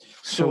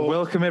So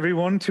welcome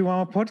everyone to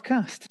our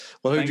podcast.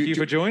 Well, Thank you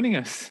for joining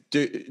us.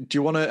 Do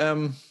you want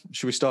to?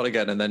 Should we start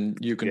again, and then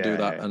you can do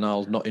that, and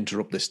I'll not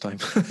interrupt this time.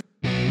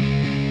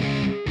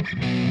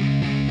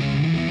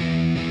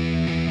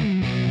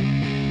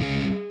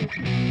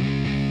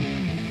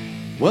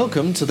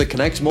 Welcome to the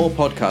Connect More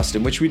podcast,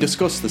 in which we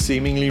discuss the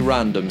seemingly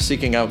random,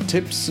 seeking out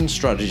tips and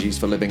strategies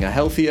for living a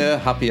healthier,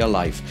 happier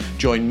life.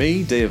 Join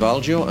me, Dave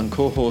Algeo, and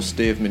co-host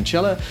Dave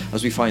Minchella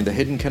as we find the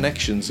hidden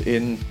connections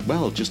in,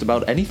 well, just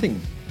about anything.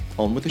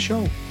 On with the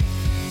show.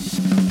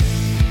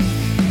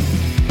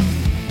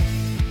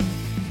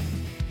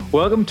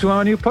 Welcome to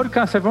our new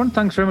podcast, everyone.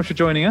 Thanks very much for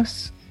joining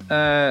us.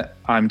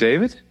 I'm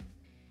David.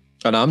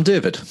 And I'm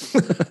David.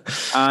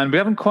 And we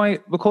haven't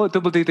quite, we'll call it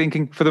double D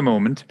thinking for the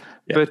moment.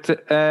 Yeah. But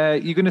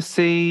you're going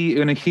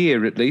to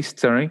hear at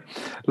least,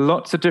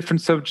 lots of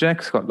different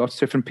subjects, got lots of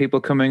different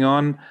people coming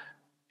on.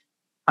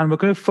 And we're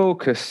going to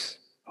focus,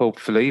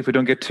 hopefully, if we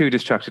don't get too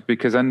distracted,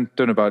 because I don't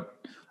know about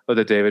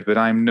other David, but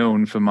I'm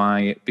known for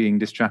my being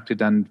distracted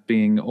and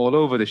being all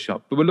over the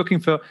shop. But we're looking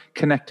for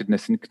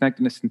connectedness in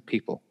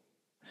people.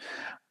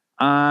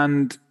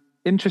 And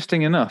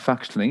interesting enough,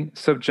 actually,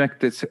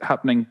 subject that's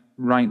happening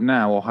right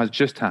now or has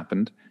just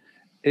happened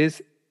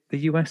is the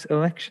US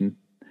election.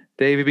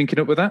 Dave, have you been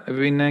keeping up with that? Have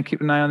you been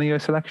keeping an eye on the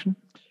US election?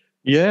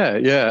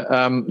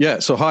 Yeah.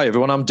 So hi,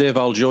 everyone. I'm Dave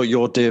Algeo.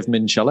 You're Dave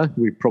Minchella.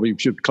 We probably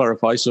should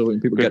clarify so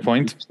when people Good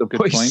point.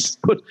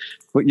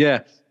 But yeah,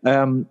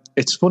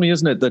 it's funny,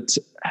 isn't it, that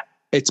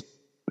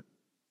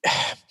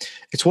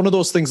it's one of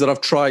those things that I've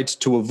tried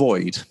to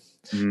avoid,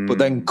 but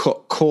then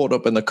caught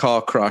up in the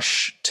car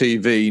crash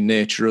TV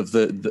nature of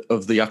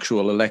the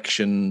actual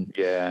election.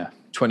 Yeah.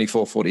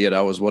 24, 48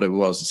 hours, what it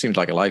was. It seems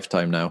like a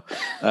lifetime now.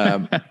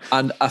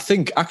 And I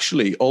think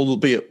actually,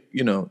 albeit,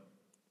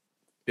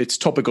 it's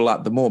topical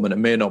at the moment, it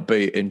may not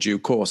be in due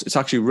course. It's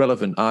actually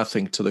relevant, I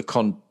think, to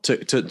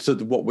to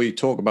what we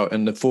talk about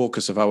and the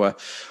focus of our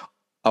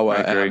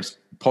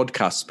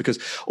podcasts, because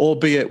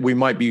albeit we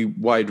might be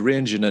wide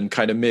ranging and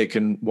kind of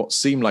making what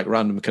seem like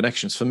random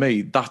connections, for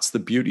me, that's the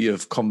beauty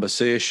of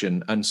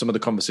conversation. And some of the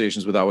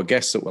conversations with our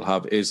guests that we'll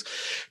have is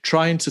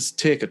trying to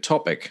take a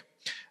topic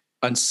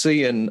and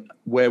seeing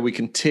where we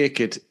can take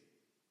it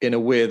in a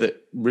way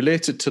that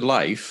related to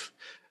life,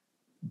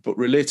 but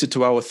related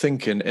to our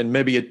thinking in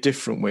maybe a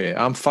different way.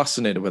 I'm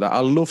fascinated with that.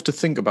 I love to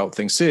think about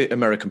things, say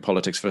American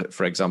politics,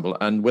 for example,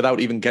 and without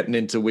even getting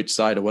into which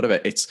side or whatever,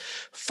 it's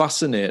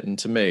fascinating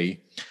to me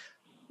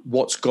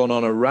what's gone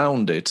on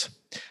around it,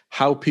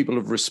 how people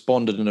have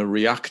responded and are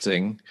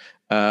reacting,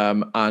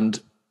 and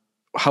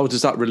how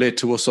does that relate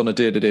to us on a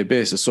day-to-day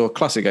basis. So a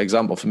classic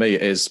example for me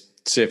is,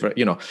 say, for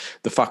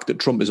the fact that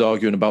Trump is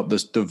arguing about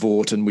the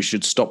vote and we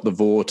should stop the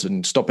vote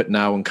and stop it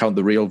now and count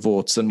the real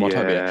votes and what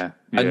have you.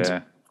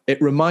 And it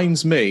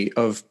reminds me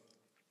of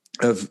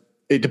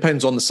it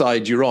depends on the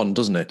side you're on,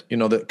 doesn't it?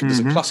 There's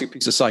a classic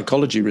piece of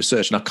psychology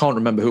research, and I can't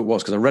remember who it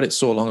was because I read it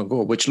so long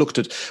ago, which looked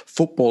at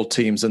football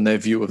teams and their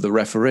view of the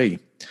referee.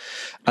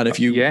 And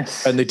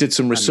and they did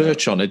some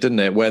research on it, didn't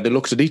they? Where they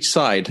looked at each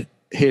side,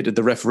 hated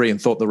the referee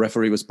and thought the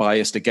referee was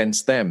biased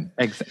against them.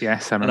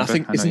 Yes, I remember. And I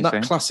think, isn't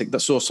that classic?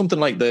 So something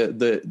like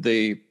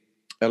the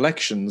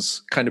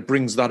elections kind of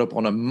brings that up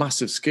on a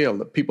massive scale,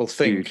 that people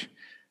think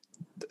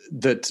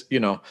that,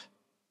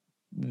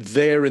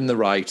 they're in the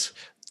right,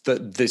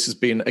 that this has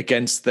been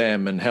against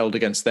them and held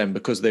against them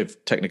because they've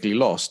technically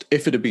lost.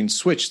 If it had been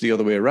switched the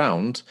other way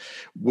around,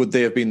 would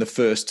they have been the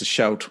first to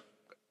shout,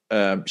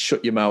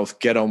 shut your mouth,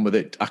 get on with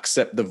it,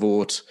 accept the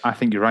vote? I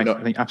think you're right.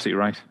 I think absolutely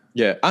right.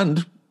 Yeah.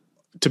 And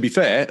to be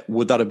fair,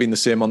 would that have been the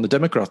same on the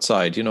Democrat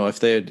side? If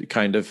they'd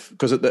kind of,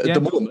 because at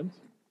the moment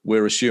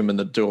we're assuming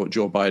that Joe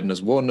Biden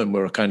has won, and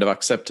we're kind of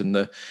accepting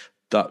that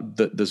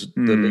the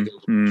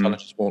legal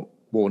challenges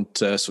won't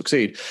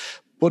succeed.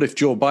 But if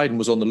Joe Biden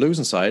was on the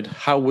losing side,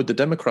 how would the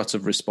Democrats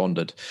have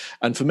responded?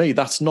 And for me,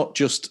 that's not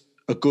just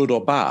a good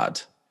or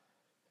bad.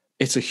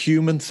 It's a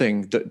human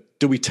thing.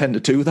 Do we tend to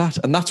do that?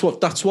 And that's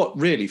what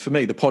really, for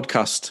me, the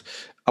podcast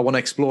I want to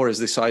explore is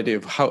this idea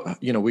of how,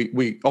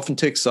 we often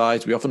take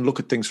sides, we often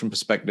look at things from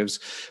perspectives,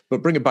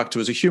 but bring it back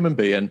to, as a human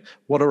being,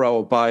 what are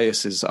our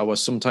biases,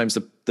 sometimes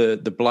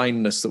the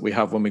blindness that we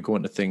have when we go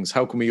into things?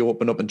 How can we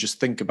open up and just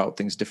think about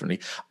things differently?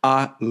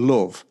 I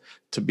love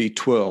to be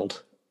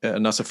twirled.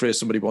 And that's a phrase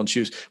somebody once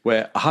used,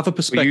 where I have a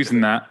perspective. We're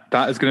using that.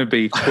 That is going to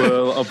be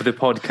twirl of the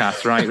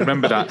podcast, right?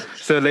 Remember that.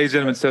 So, ladies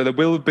and gentlemen, there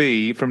will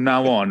be, from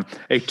now on,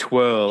 a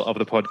twirl of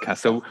the podcast.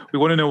 So we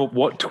want to know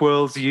what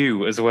twirls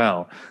you as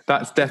well.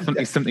 That's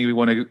definitely something we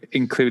want to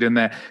include in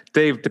there.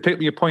 Dave, to pick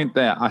up your point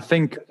there, I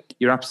think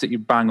you're absolutely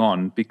bang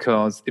on,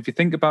 because if you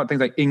think about things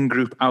like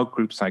in-group,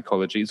 out-group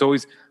psychology, it's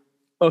always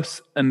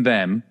us and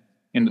them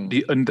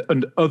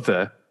and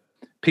other.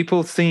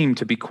 People seem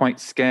to be quite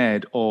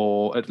scared,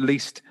 or at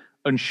least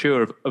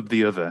unsure of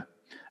the other.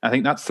 I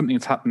think that's something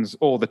that happens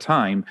all the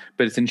time,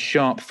 but it's in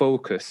sharp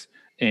focus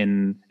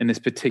in this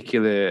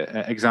particular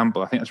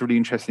example. I think that's really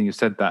interesting you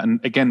said that.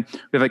 And again,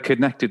 with like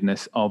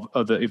connectedness of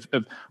other,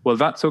 well,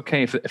 that's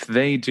okay if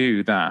they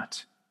do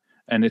that,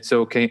 and it's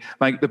okay.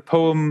 Like the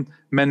poem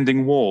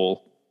Mending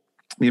Wall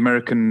the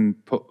American,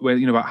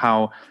 about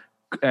how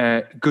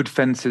good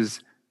fences.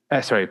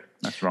 Sorry,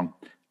 that's wrong.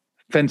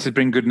 Fences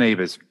bring good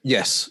neighbours.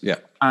 Yes, yeah.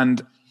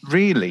 And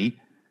really,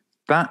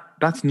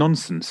 that's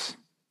nonsense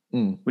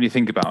when you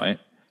think about it.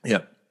 Yeah.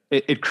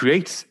 It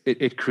creates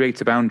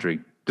a boundary.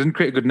 It doesn't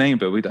create a good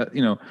neighbour.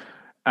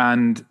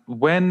 And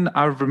when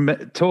I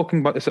remember talking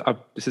about this,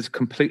 this is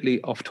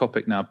completely off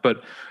topic now,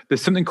 but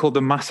there's something called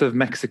the Massive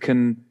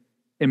Mexican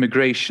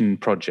Immigration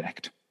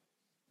Project,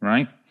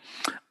 right?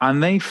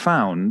 And they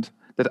found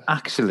that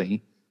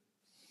actually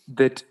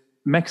that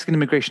Mexican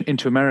immigration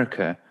into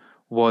America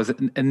was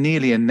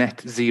nearly a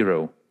net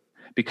zero,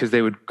 because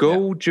they would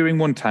go during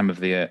one time of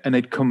the year and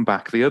they'd come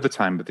back the other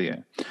time of the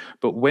year.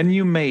 But when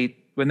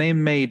they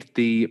made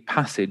the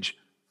passage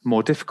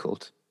more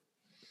difficult,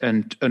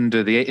 and in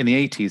the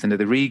 80s, under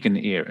the Reagan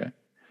era,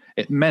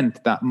 it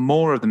meant that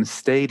more of them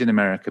stayed in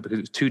America because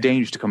it was too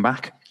dangerous to come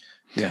back.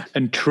 Yeah.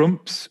 And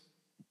Trump's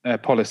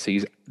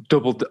policies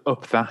doubled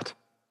up that.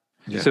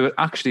 Yeah. So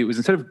actually, it was,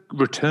 instead of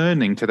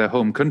returning to their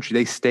home country,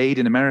 they stayed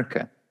in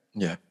America.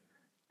 Yeah.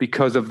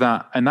 Because of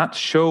that. And that's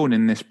shown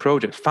in this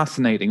project.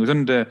 Fascinating. It was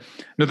under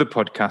another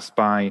podcast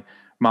by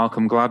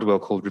Malcolm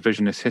Gladwell called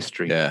Revisionist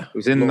History. Yeah. It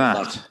was in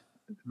that.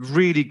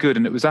 Really good.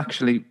 And it was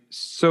actually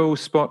so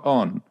spot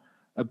on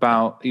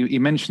about, he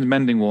mentioned the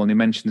mending wall and he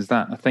mentions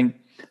that. I think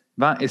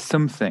that is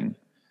something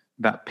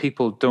that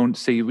people don't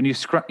see. When you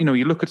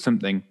you look at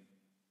something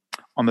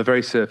on the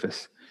very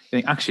surface, you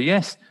think, actually,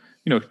 yes,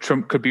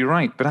 Trump could be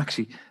right, but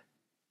actually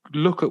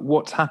look at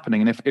what's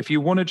happening. And if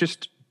you want to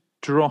just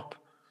drop,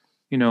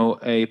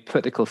 a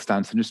political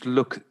stance and just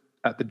look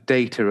at the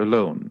data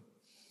alone,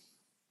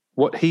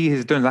 what he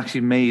has done is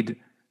actually made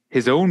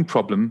his own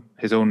problem,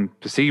 his own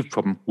perceived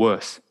problem,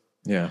 worse.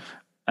 Yeah.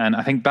 And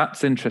I think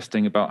that's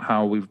interesting about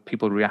how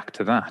people react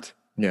to that.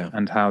 Yeah.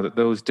 And how that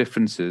those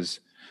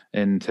differences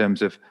in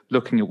terms of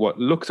looking at what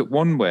looks at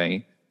one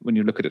way when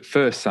you look at it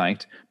first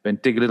sight,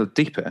 but dig a little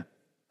deeper,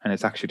 and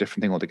it's actually a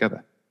different thing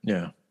altogether.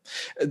 Yeah.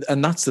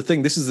 And that's the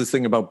thing. This is the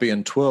thing about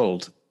being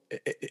twirled.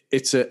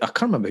 I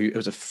can't remember who, it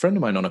was a friend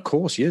of mine on a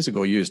course years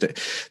ago used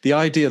it. The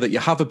idea that you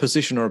have a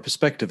position or a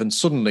perspective and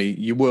suddenly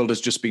your world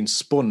has just been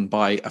spun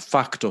by a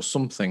fact or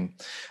something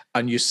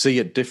and you see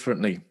it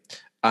differently.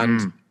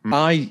 And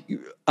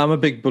I'm a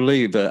big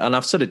believer, and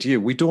I've said it to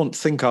you, we don't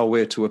think our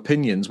way to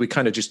opinions. We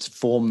kind of just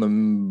form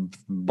them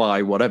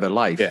by whatever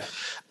life. Yeah.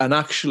 And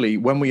actually,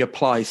 when we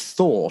apply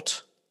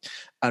thought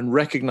and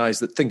recognize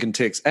that thinking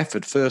takes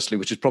effort, firstly,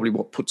 which is probably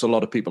what puts a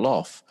lot of people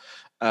off,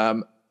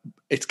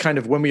 it's kind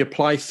of when we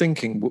apply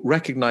thinking,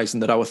 recognizing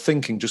that our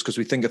thinking, just because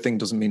we think a thing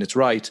doesn't mean it's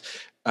right,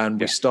 and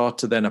we start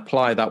to then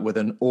apply that with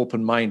an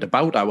open mind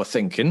about our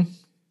thinking.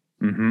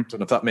 Mm-hmm. Don't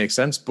know if that makes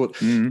sense, but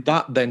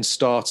that then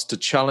starts to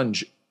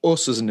challenge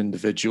us as an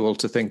individual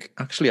to think,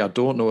 actually, I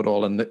don't know it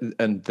all,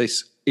 and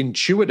this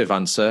intuitive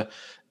answer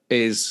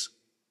is,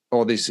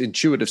 or this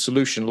intuitive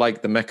solution,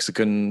 like the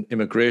Mexican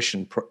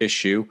immigration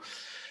issue,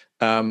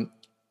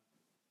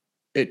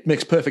 it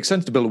makes perfect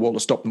sense to build a wall to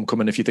stop them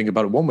coming if you think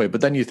about it one way. But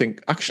then you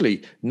think,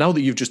 actually, now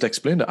that you've just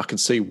explained it, I can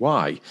see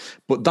why.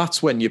 But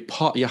that's when you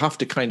have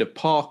to kind of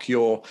park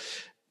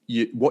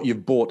what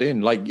you've bought in.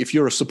 Like if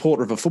you're a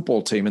supporter of a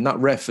football team and that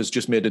ref has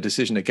just made a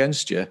decision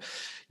against you,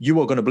 you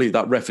are going to believe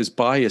that ref is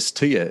biased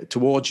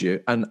towards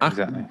you. And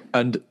exactly.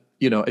 And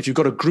if you've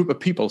got a group of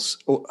people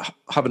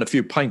having a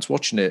few pints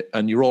watching it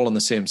and you're all on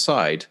the same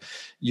side,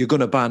 you're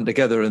going to band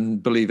together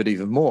and believe it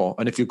even more.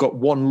 And if you've got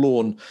one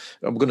lone,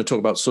 I'm going to talk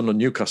about Sunderland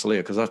Newcastle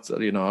here because that's,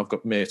 I've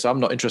got mates. I'm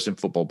not interested in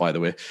football, by the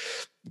way,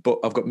 but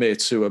I've got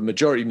mates who are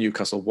majority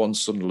Newcastle, one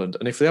Sunderland.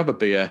 And if they have a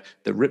beer,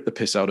 they rip the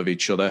piss out of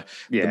each other.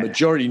 Yeah. The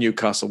majority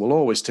Newcastle will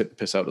always tip the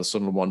piss out of the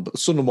Sunderland one, but the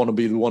Sunderland one will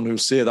be the one who'll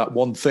say that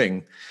one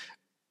thing.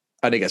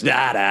 And he goes,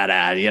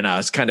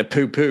 it's kind of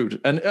poo-pooed.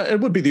 And it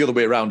would be the other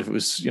way around if it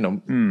was,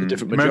 the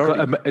different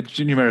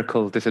majority.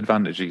 Numerical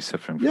disadvantage he's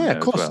suffering from. Yeah, of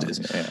course it is.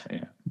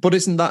 Yeah. But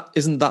isn't that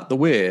the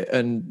way?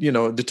 And,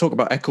 they talk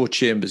about echo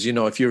chambers.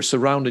 If you're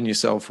surrounding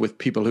yourself with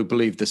people who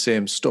believe the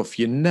same stuff,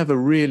 you're never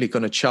really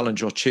going to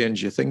challenge or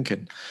change your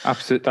thinking.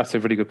 Absolutely. That's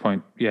a really good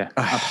point. Yeah,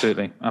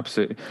 absolutely.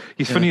 Absolutely.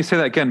 It's funny you say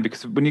that again,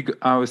 because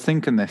I was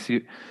thinking this,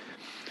 if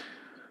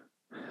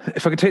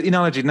I could take the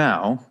analogy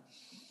now,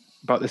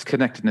 about this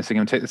connectedness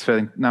again, take this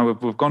further. Now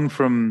we've gone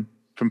from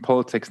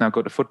politics, now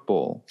go to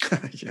football.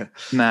 Yeah.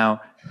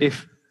 Now,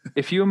 if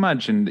you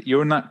imagine that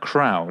you're in that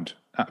crowd,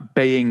 that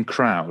baying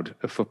crowd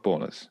of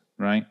footballers,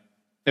 right?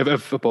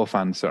 Of football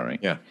fans, sorry.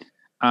 Yeah.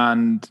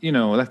 And,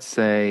 let's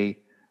say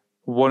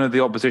one of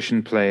the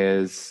opposition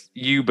players,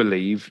 you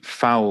believe,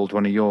 fouled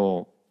one of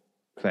your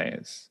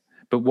players,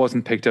 but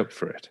wasn't picked up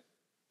for it.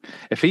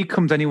 If he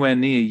comes anywhere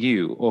near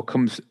you or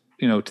comes,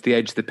 to the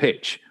edge of the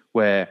pitch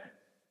where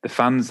the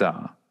fans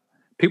are,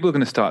 people are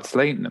going to start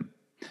slating them.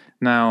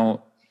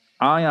 Now,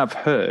 I have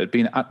heard,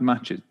 being at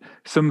matches,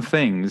 some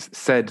things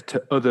said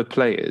to other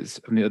players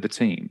from the other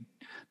team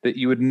that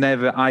you would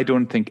never, I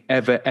don't think,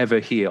 ever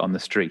hear on the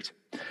street.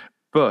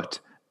 But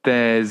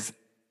there's,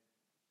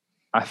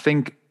 I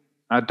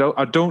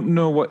don't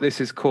know what this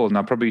is called, and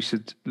I probably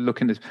should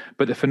look into this,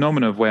 but the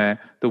phenomenon of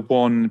where the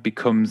one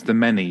becomes the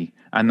many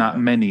and that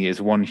many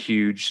is one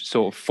huge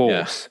sort of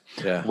force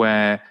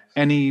where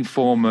any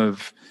form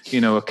of,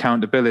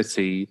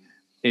 accountability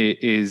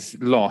is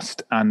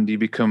lost, and you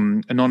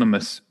become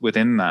anonymous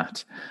within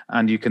that,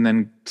 and you can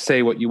then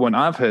say what you want.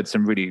 I've heard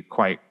some really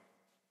quite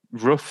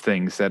rough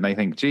things said, and I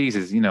think,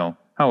 Jesus,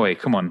 Howie,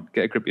 come on,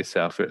 get a grip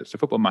yourself. It's a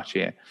football match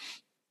here.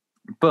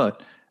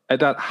 But at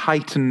that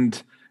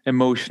heightened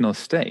emotional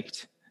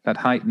state, that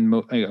heightened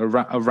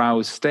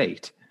aroused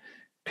state,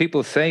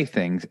 people say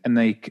things, and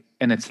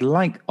it's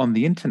like on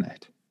the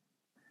internet.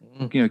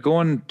 Go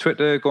on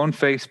Twitter, go on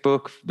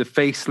Facebook, the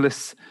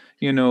faceless,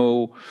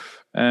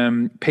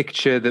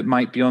 picture that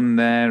might be on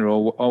there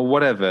or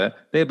whatever.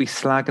 They'll be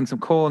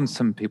calling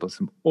some people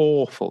some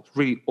awful,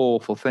 really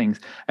awful things,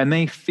 and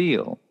they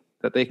feel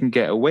that they can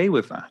get away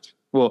with that.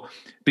 Well,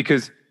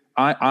 because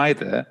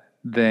either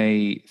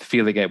they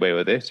feel they get away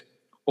with it,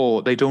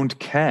 or they don't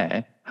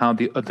care how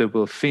the other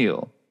will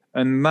feel.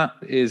 And that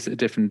is a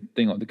different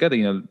thing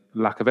altogether,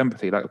 lack of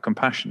empathy, lack of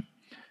compassion.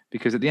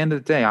 Because at the end of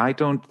the day, I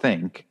don't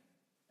think,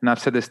 and I've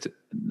said this a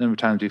number of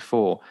times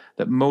before,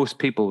 that most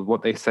people,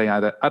 what they say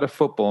either at a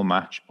football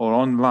match or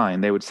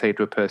online, they would say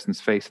to a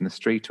person's face in the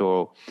street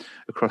or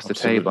across the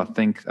table.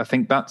 I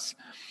think that's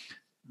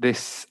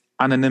this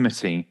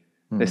anonymity,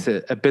 this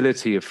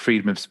ability of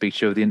freedom of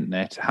speech over the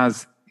internet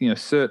has,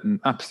 certain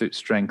absolute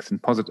strengths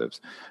and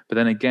positives. But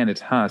then again, it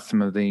has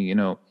some of the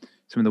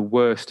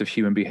worst of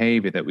human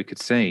behavior that we could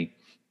see.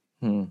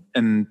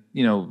 And,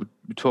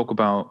 we talk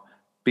about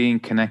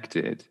being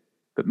connected,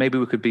 but maybe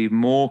we could be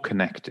more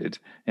connected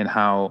in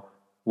how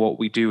what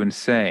we do and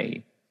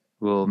say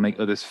will make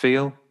others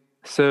feel.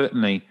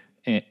 Certainly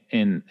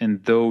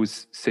in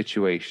those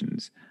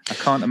situations, I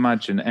can't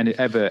imagine any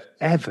ever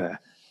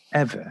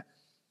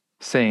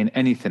saying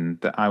anything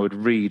that I would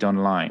read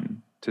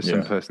online to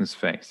some person's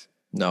face.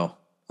 No,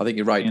 I think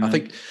you're right. I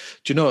think,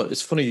 do you know,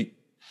 it's funny,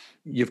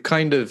 you've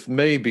kind of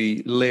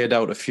maybe laid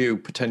out a few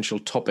potential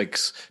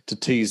topics to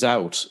tease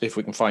out if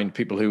we can find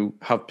people who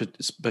have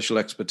special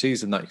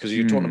expertise in that, because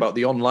you're talking about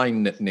the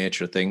online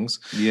nature of things,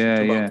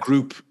 about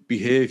group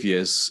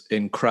behaviors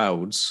in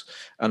crowds.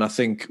 And I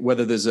think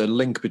whether there's a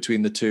link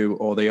between the two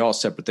or they are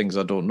separate things,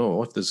 I don't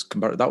know. If there's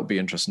that would be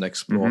interesting to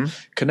explore.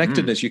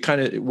 Connectedness, you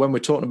kind of, when we're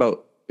talking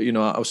about,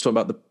 I was talking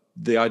about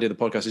the idea of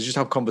the podcast is just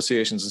have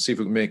conversations and see if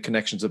we can make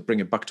connections that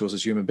bring it back to us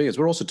as human beings.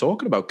 We're also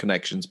talking about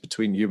connections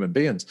between human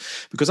beings,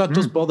 because that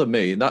does bother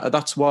me. And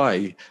that's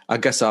why I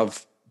guess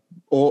I've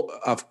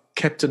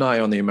kept an eye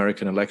on the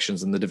American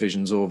elections and the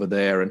divisions over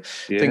there and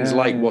things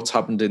like what's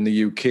happened in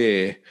the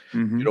UK,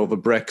 over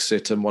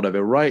Brexit and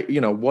whatever, right?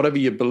 Whatever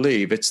you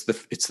believe, it's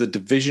the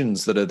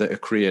divisions that are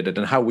created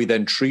and how we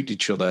then treat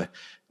each other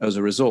as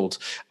a result.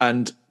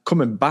 And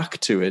coming back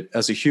to it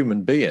as a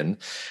human being,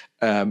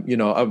 we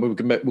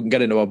can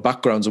get into our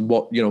backgrounds and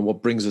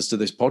what brings us to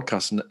this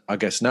podcast, and I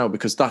guess now,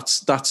 because that's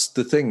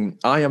the thing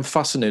I am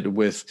fascinated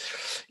with.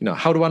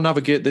 How do I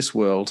navigate this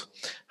world?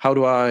 How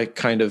do I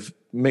kind of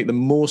make the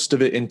most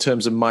of it in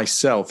terms of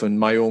myself and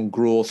my own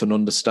growth and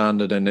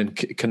understanding and in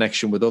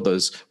connection with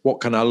others?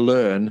 What can I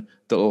learn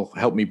that will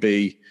help me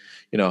be,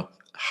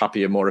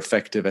 happier, more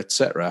effective,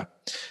 etc.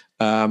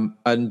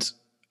 And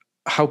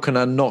how can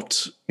I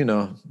not,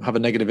 have a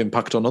negative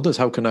impact on others?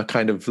 How can I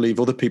kind of leave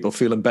other people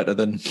feeling better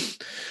than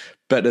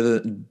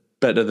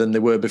they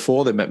were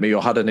before they met me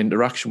or had an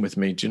interaction with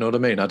me? Do you know what I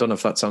mean? I don't know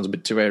if that sounds a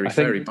bit too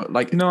airy-fairy, but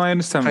no, I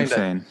understand what you're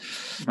saying.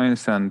 I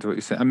understand what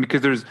you're saying. And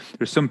because there's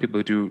some people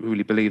who do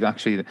really believe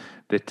actually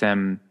that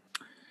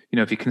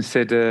if you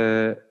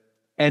consider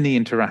any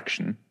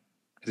interaction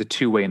as a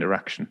two-way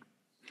interaction,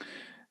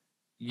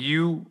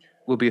 you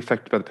will be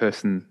affected by the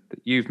person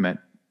that you've met,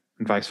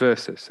 and vice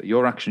versa. So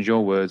your actions,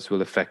 your words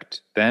will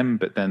affect them,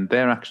 but then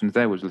their actions,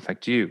 their words will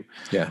affect you.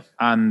 Yeah.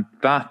 And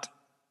that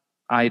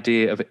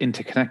idea of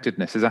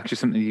interconnectedness is actually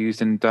something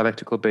used in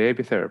dialectical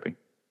behavior therapy.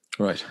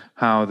 Right.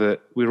 How that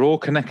we're all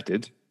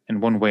connected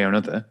in one way or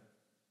another.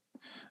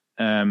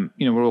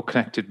 We're all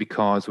connected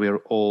because we're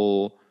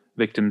all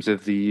victims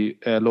of the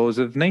laws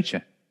of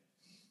nature.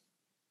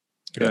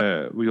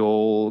 Yeah. We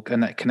all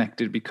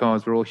connected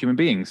because we're all human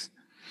beings.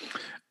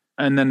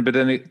 And then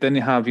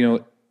you have,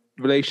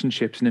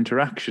 relationships and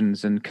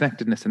interactions and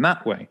connectedness in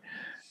that way.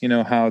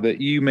 How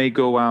that you may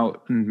go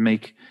out and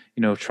make,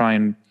 try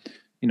and,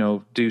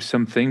 do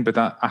something, but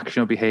that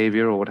action or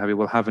behavior or what have you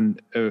will have an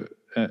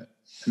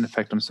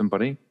effect on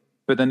somebody.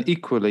 But then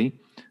equally,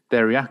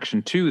 their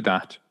reaction to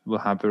that will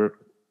have an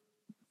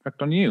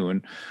effect on you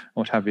and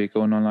what have you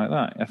going on like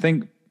that. I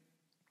think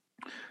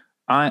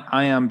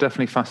I am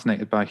definitely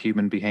fascinated by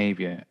human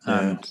behavior,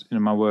 and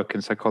my work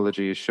in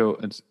psychology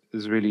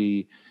has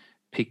really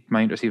piqued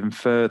my interest even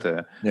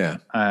further. Yeah.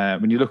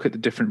 When you look at the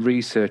different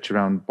research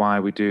around why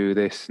we do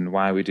this and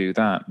why we do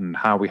that, and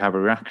how we have a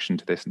reaction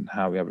to this and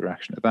how we have a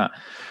reaction to that,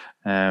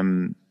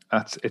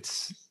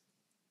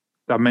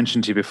 I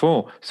mentioned to you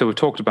before. So we've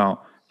talked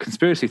about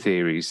conspiracy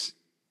theories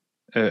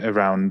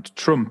around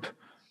Trump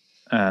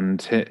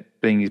and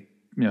being, him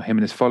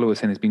and his followers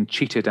saying he's been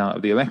cheated out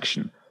of the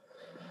election.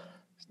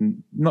 It's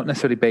not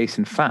necessarily based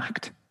in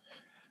fact,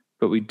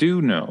 but we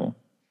do know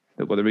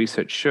that what the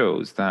research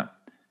shows that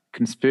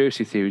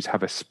conspiracy theories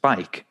have a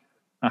spike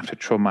after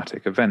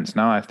traumatic events.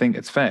 Now, I think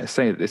it's fair to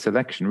say that this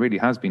election really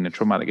has been a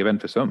traumatic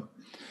event for some.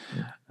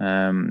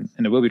 And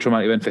it will be a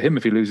traumatic event for him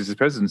if he loses his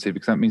presidency,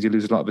 because that means he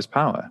loses a lot of his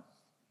power.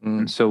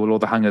 And so will all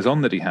the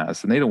hangers-on that he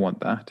has, and they don't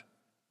want that.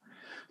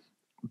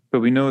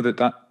 But we know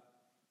that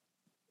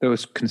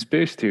those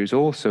conspiracy theories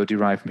also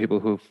derive from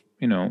people who've,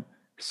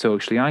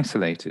 socially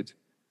isolated,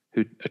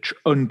 who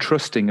are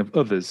untrusting of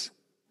others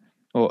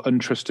or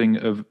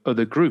untrusting of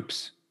other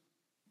groups.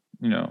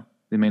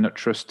 They may not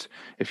trust,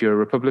 if you're a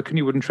Republican,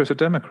 you wouldn't trust a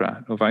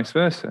Democrat, or vice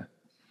versa.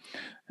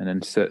 And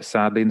then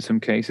sadly, in some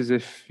cases,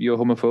 if you're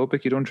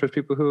homophobic, you don't trust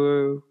people who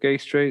are gay,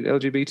 straight,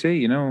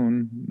 LGBT,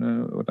 and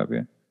what have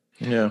you.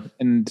 Yeah.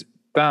 And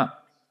that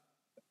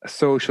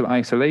social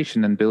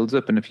isolation then builds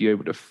up. And if you're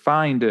able to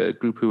find a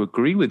group who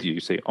agree with you,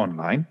 say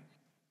online,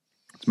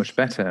 it's much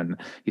better. And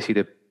you see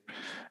the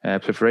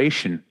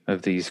proliferation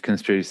of these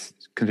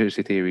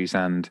conspiracy theories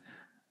and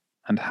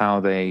how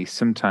they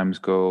sometimes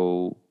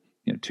go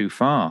too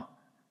far.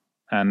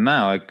 And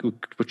now, I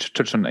would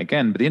touch on it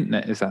again, but the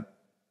internet has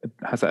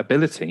that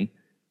ability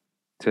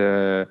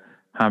to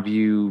have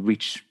you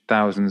reach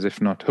thousands,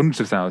 if not hundreds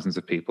of thousands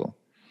of people.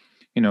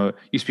 It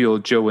used to be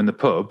old Joe in the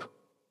pub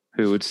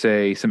who would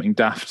say something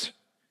daft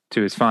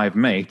to his 5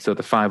 mates or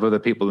the 5 other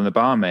people in the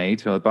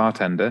barmaid or the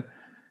bartender.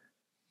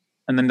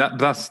 And then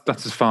that's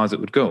as far as it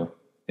would go.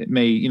 It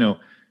may,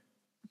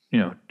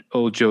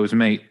 old Joe's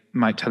mate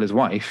might tell his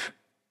wife,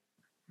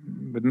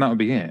 but that would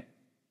be it.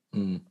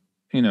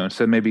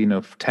 So maybe,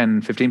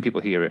 10, 15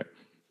 people hear it.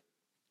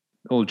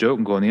 Old Joe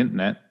can go on the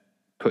internet,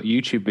 put a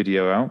YouTube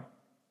video out,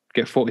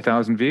 get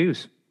 40,000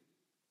 views.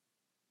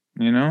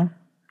 Yeah.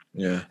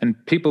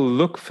 And people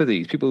look for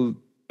these.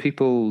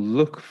 People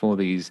look for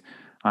these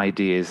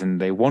ideas, and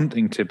they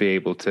wanting to be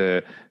able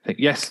to think,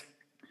 yes,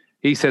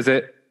 he says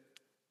it,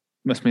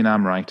 must mean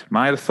I'm right.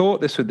 I had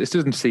thought this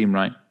doesn't seem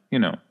right. We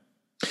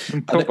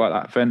can talk about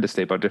that for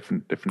endlessly about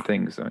different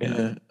things. So,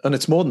 yeah. And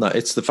it's more than that.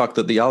 It's the fact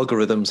that the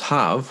algorithms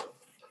have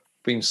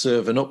been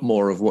serving up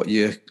more of what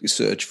you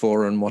search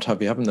for and what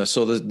have you, haven't there?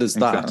 So there's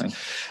exactly.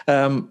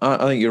 that. I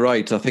think you're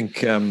right. I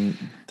think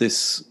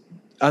this,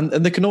 and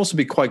they can also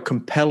be quite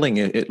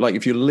compelling. Like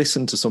if you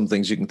listen to some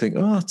things, you can think,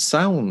 oh, it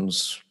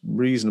sounds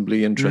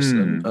reasonably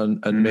interesting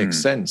and makes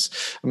sense.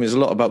 I mean, there's a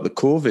lot about the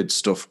COVID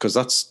stuff because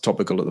that's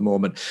topical at the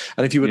moment.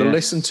 And if you were to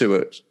listen to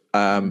it,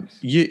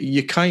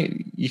 you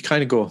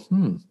kind of go,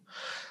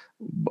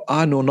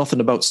 I know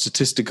nothing about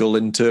statistical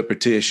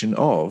interpretation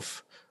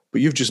of. But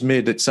you've just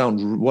made it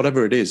sound,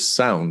 whatever it is,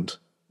 sound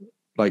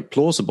like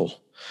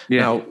plausible.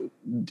 Yeah.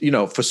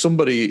 Now, for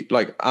somebody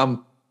like I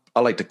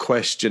like to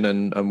question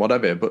and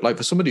whatever, but like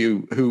for somebody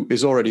who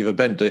is already of a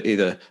bent to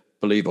either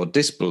believe or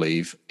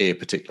disbelieve a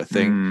particular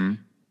thing,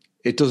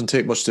 it doesn't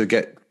take much to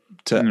get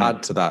to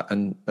add to that.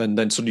 And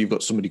then suddenly you've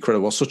got somebody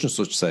credible, well, such and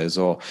such says,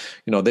 or,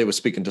 they were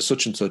speaking to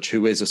such and such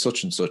who is a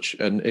such and such,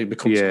 and it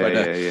becomes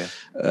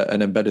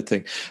an embedded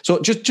thing. So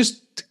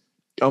just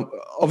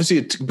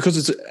obviously, because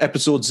it's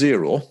episode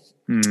 0,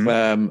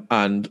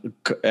 and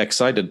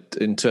excited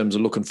in terms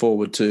of looking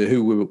forward to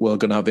who we're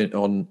going to have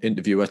on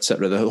interview,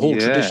 etc. The whole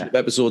tradition of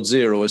episode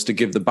 0 is to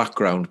give the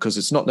background, because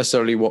it's not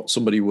necessarily what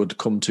somebody would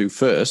come to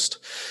first.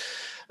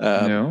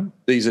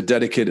 These are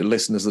dedicated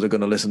listeners that are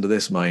going to listen to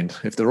this, mind.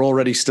 If they're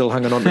already still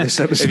hanging on to this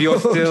episode,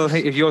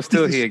 if you're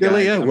still here,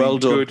 guys, well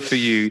done. Good for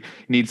you. You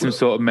need some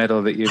sort of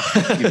medal that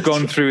you've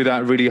gone through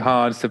that really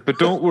hard stuff. But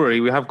don't worry,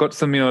 we have got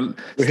some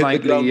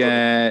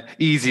slightly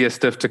easier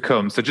stuff to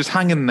come. So just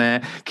hang in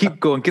there, keep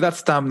going, get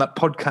that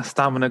podcast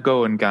stamina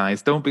going,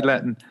 guys. Don't be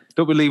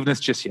leaving us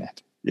just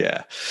yet.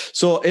 Yeah.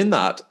 So in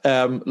that,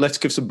 let's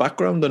give some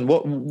background. And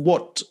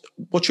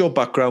what's your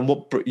background?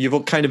 What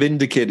you've kind of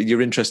indicated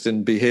your interest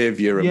in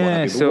behaviour and what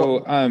have you. So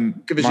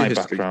give us my your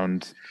history.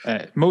 Background,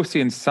 mostly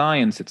in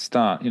science at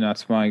start.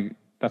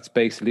 That's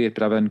basically it.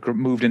 But I've then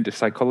moved into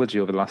psychology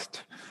over the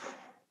last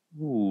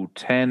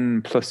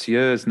 10 plus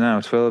years now,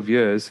 12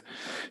 years.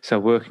 So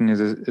working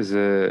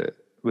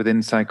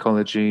within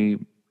psychology,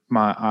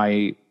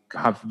 I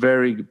have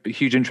very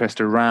huge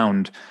interest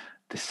around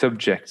the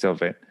subject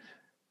of it.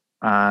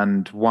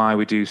 And why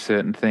we do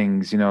certain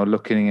things,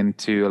 looking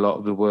into a lot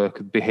of the work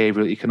of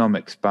behavioral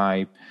economics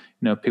by,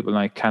 people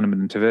like Kahneman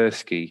and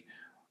Tversky,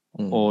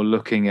 or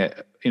looking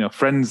at,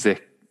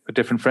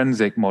 different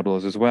forensic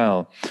models as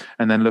well.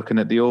 And then looking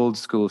at the old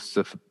school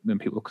stuff when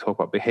people talk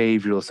about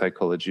behavioral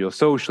psychology or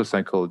social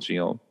psychology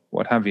or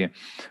what have you.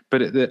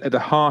 But at the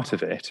heart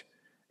of it,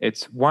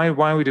 it's why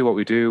we do what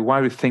we do,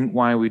 why we think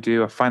why we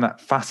do. I find that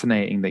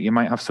fascinating that you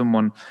might have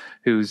someone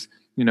who's,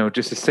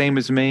 just the same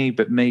as me,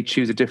 but may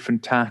choose a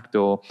different tact,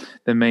 or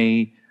they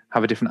may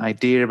have a different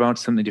idea about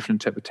something,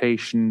 different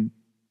interpretation.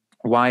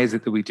 Why is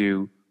it that we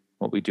do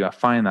what we do? I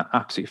find that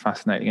absolutely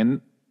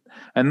fascinating.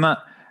 And that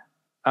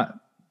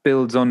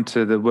builds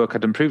onto the work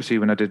I'd done previously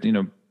when I did,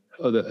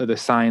 other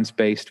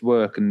science-based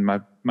work. And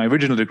my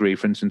original degree,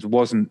 for instance,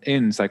 wasn't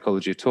in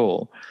psychology at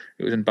all.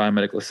 It was in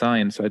biomedical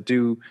science. So I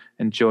do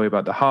enjoy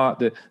about the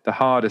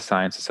harder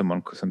science, as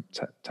someone some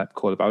type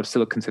call it. But I would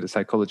still consider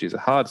psychology as a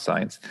hard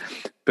science.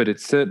 But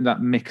it's certain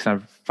that mix. I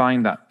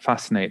find that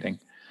fascinating.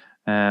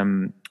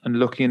 And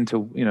looking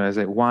into, as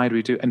like, why do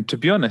we do? And to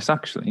be honest,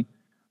 actually,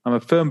 I'm a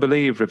firm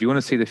believer, if you want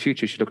to see the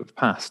future, you should look at the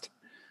past.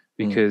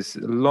 Because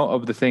a lot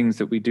of the things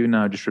that we do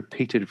now are just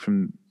repeated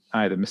from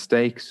either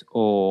mistakes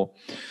or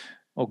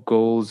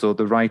goals or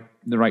the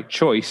right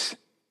choice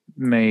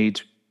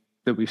made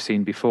that we've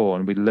seen before,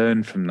 and we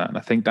learn from that. And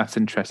I think that's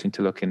interesting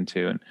to look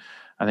into. And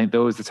I think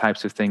those are the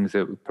types of things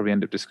that we'll probably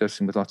end up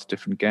discussing with lots of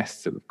different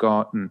guests that we've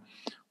got, and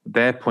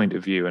their point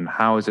of view and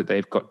how is it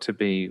they've got to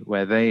be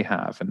where they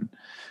have. And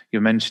you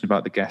mentioned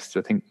about the guests.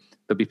 I think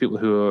there'll be people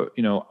who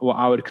are, what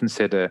I would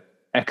consider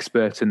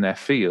experts in their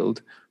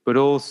field, but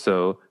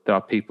also there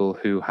are people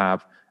who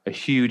have a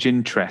huge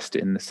interest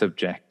in the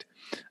subject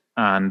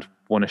and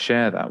want to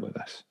share that with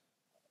us.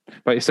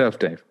 About yourself,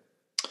 Dave?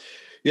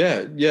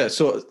 Yeah.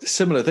 So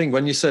similar thing.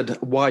 When you said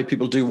why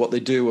people do what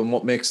they do and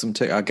what makes them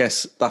tick, I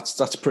guess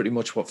that's pretty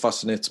much what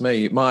fascinates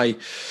me. My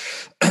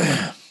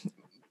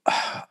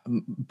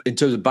in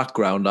terms of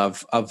background,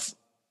 I've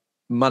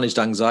managed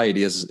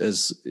anxiety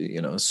as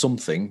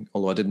something,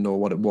 although I didn't know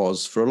what it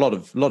was, for a lot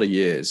of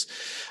years,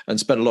 and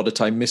spent a lot of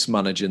time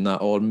mismanaging that,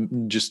 or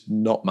just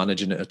not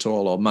managing it at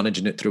all, or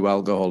managing it through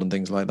alcohol and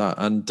things like that.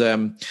 And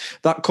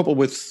that, coupled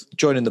with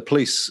joining the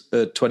police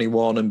at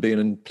 21 and being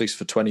in police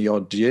for 20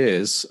 odd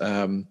years,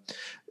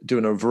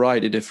 doing a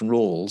variety of different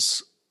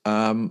roles,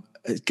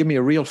 it gave me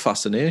a real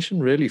fascination,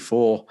 really,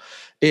 for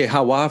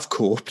how I've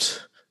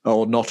coped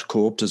or not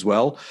coped as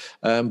well,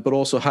 but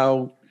also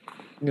how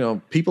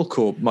people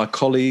cope, my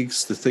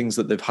colleagues, the things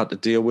that they've had to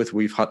deal with,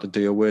 we've had to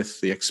deal with,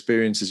 the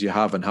experiences you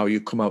have, and how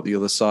you come out the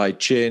other side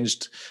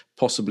changed,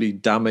 possibly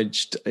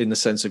damaged in the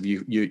sense of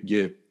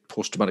your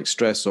post-traumatic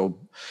stress or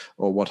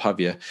what have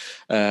you,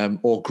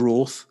 or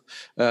growth,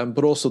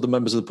 but also the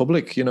members of the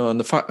public, and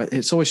the fact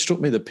it's always struck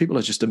me that people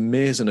are just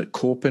amazing at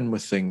coping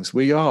with things.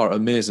 We are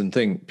amazing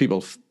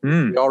people.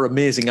 We are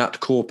amazing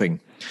at coping.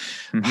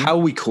 Mm-hmm. How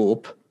we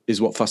cope is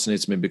what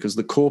fascinates me, because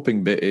the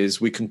coping bit is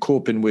we can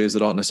cope in ways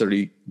that aren't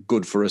necessarily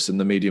good for us in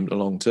the medium to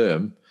long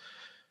term,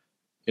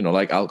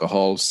 like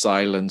alcohol,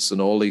 silence,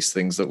 and all these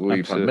things that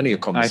we've had many a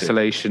conversation.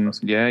 Isolation.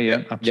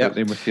 Yeah,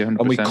 absolutely. With you 100%.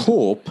 And we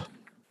cope,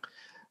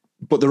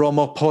 but there are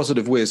more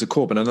positive ways of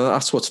coping, and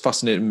that's what's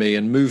fascinated me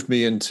and moved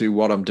me into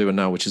what I'm doing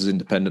now, which is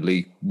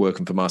independently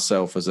working for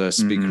myself as a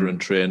speaker and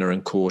trainer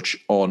and coach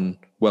on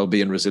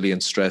wellbeing,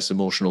 resilience, stress,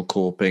 emotional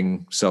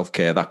coping,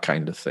 self-care, that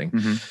kind of thing.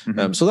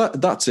 So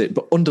that's it.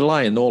 But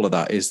underlying all of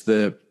that is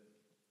the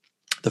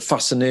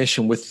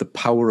fascination with the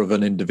power of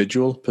an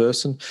individual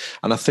person.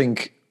 And I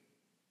think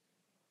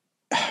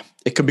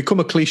it can become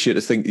a cliche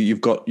to think that you've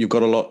got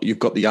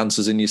the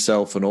answers in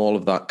yourself and all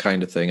of that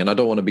kind of thing. And I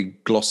don't want to be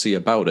glossy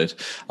about it.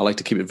 I like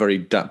to keep it very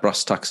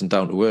brass tacks and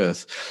down to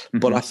earth.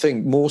 But I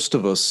think most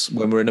of us,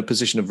 when we're in a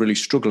position of really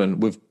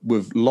struggling,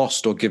 we've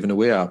lost or given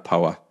away our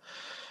power,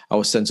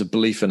 our sense of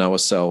belief in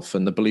ourselves,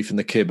 and the belief in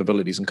the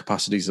capabilities and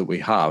capacities that we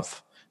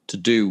have to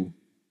do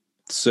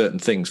certain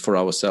things for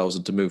ourselves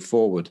and to move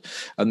forward.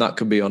 And that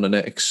can be on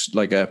a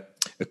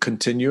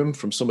continuum,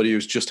 from somebody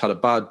who's just had a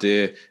bad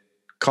day,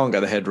 can't get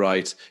their head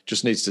right,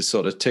 just needs to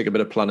sort of take a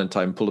bit of planning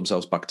time, pull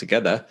themselves back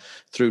together,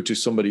 through to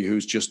somebody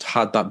who's just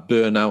had that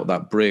burnout,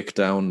 that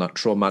breakdown, that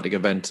traumatic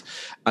event,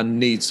 and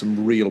needs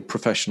some real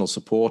professional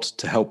support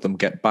to help them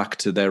get back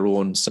to their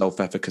own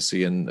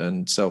self-efficacy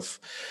and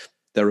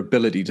their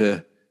ability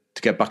to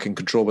get back in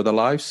control with their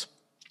lives.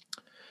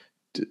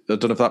 I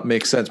don't know if that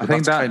makes sense. But I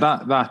think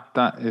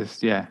that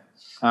is, yeah.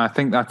 I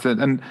think that's it.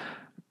 And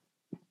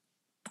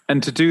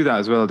to do that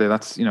as well, Dave,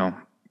 that's,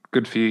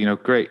 good for you.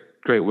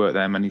 Great work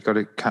there, man. You've got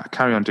to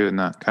carry on doing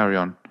that. Carry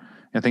on.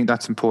 I think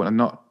that's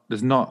important.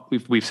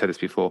 We've said this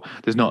before,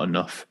 there's not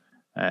enough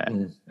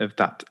of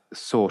that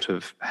sort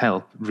of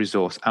help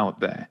resource out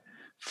there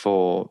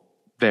for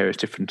various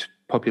different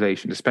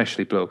populations,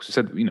 especially blokes. I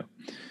said,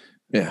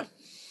 yeah.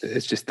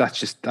 It's just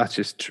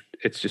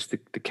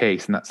the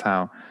case, and that's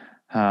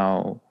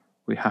how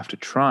we have to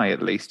try,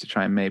 at least, to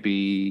try and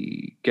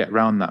maybe get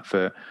around that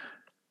for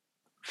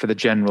the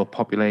general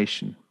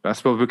population. But I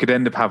suppose we could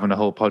end up having a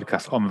whole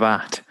podcast on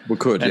that. We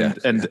could,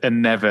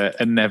 and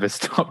never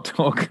stop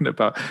talking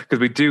about, because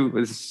we do.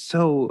 There's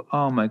so,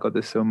 oh my God,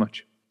 there's so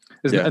much,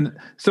 and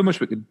so much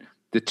we could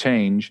to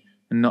change,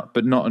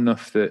 but not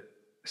enough that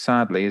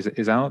sadly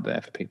is out there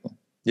for people.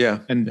 Yeah,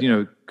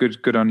 and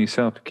good on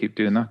yourself to keep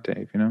doing that,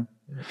 Dave. And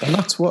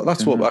that's what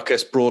I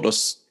guess brought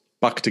us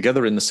back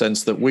together, in the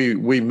sense that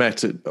we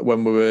met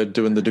when we were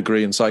doing the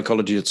degree in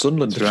psychology at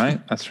Sunderland.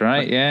 That's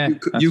right. Yeah,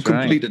 you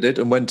completed it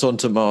and went on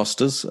to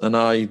masters, and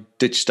I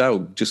ditched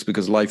out just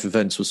because life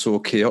events were so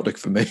chaotic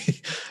for me.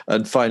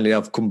 And finally,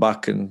 I've come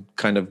back and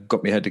kind of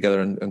got my head together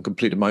and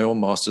completed my own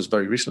masters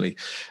very recently.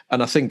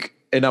 And I think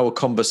in our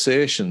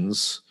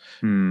conversations,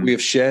 We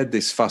have shared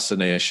this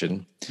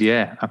fascination.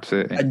 Yeah,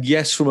 absolutely. And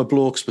yes, from a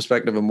bloke's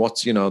perspective, and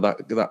what's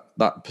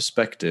that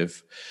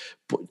perspective,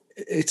 but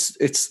it's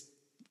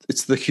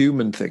the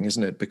human thing,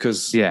 isn't it?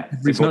 Because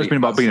it's not just been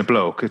about being a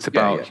bloke; it's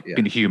about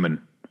being a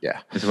human,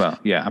 as well.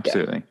 Yeah,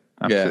 absolutely,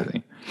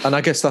 absolutely. Yeah. And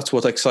I guess that's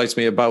what excites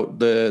me about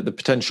the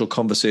potential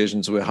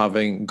conversations we're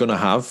gonna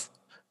have,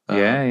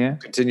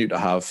 continue to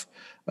have,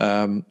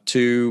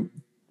 to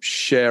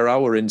share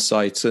our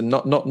insights, and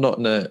not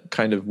in a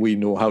kind of we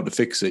know how to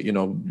fix it,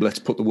 let's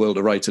put the world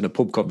to rights in a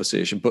pub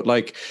conversation, but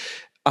like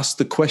ask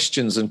the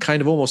questions and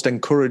kind of almost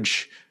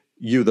encourage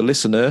you, the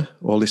listener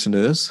or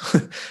listeners,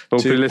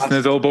 hopefully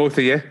listeners, or both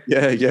of you,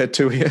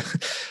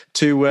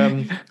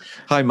 to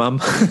hi mum,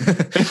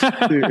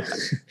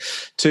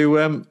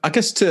 to I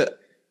guess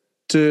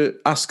to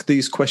ask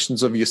these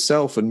questions of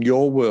yourself and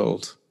your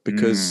world.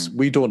 Because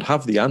we don't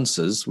have the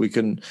answers. We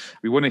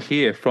want to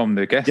hear from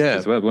the guests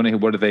as well. We want to hear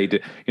what do they do,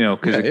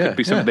 because it could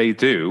be something they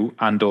do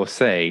and or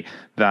say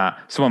that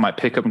someone might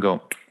pick up and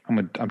go,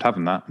 I'm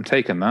having that. I'm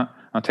taking that.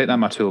 I'll take that in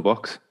my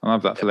toolbox. I'll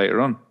have that for later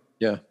on.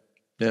 Yeah.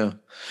 Yeah.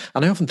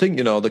 And I often think,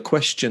 the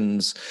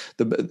questions,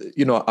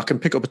 I can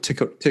pick up a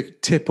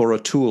tip or a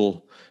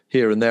tool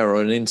here and there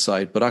or an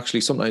insight, but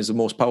actually sometimes the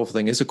most powerful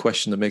thing is a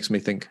question that makes me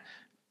think,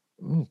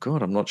 oh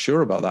God, I'm not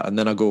sure about that, and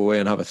then I go away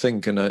and have a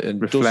think and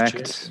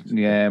reflect,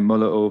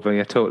 mull it over.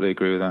 Yeah, totally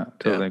agree with that.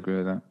 Agree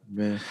with that.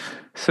 Yeah.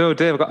 So,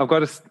 Dave, I've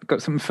got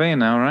something for you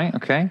now, right?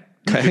 Okay.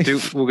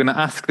 We're going to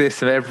ask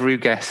this of every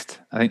guest.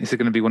 I think this is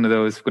going to be one of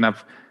those. We're going to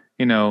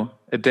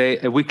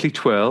have, a weekly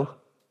twirl,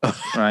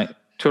 right?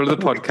 Twirl of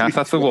the podcast.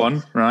 That's the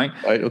one, right?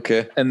 Right.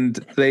 Okay. And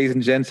ladies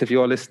and gents, if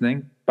you're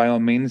listening, by all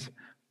means,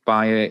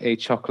 buy a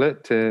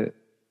chocolate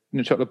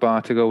chocolate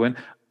bar to go in.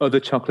 Other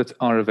chocolates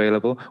are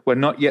available. We're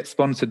not yet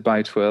sponsored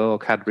by Twirl or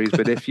Cadbury's,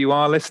 but if you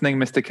are listening,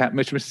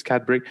 Mrs.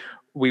 Cadbury,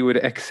 we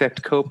would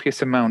accept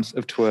copious amounts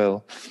of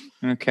Twirl.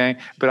 Okay,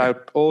 but I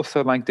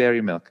also like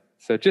dairy milk.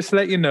 So just to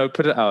let you know,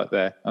 put it out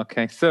there.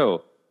 Okay,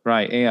 so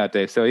right,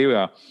 Dave. So here we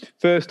are.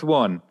 First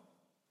one.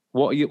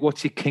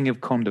 What's your king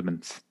of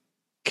condiments?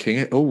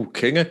 King of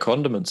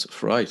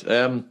condiments. Right.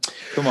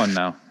 Come on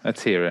now,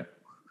 let's hear it.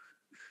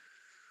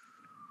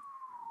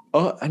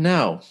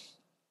 Now,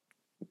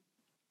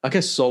 I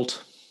guess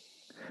salt.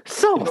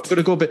 Salt. I'm going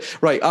to go a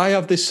bit right. I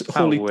have this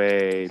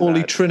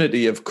holy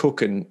trinity of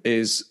cooking: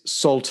 is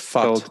salt,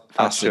 fat,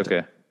 acid.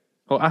 Sugar.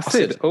 Oh,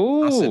 acid.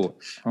 Oh,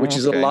 which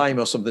is a lime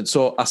or something.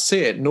 So I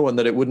say it knowing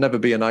that it would never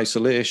be in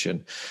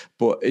isolation,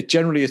 but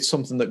it's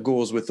something that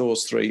goes with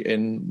those three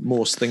in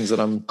most things that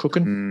I'm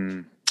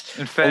cooking.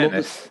 In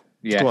fairness,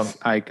 yes,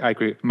 I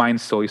agree.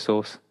 Mine's soy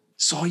sauce.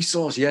 Soy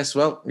sauce, yes.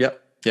 Well,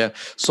 yeah.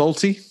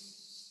 Salty.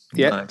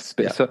 Yeah, nice.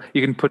 So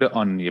you can put it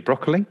on your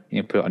broccoli.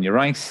 You can put it on your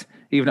rice.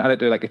 Even add it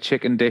to like a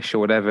chicken dish or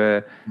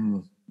whatever.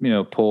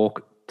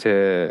 Pork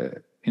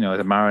to as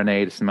a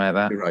marinade or something like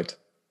that. You're right.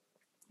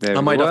 I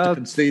might have to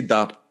concede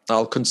that.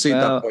 I'll concede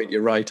that point.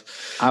 You're right.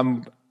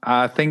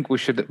 I think we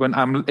should. When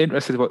I'm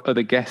interested in what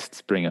other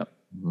guests bring up,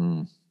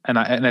 and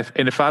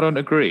if I don't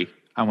agree,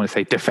 I'm going to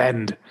say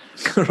defend.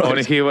 Right. I want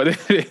to hear what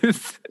it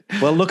is.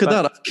 Well, look at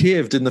that. I've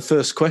caved in the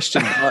first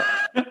question.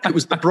 It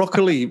was the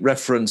broccoli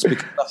reference,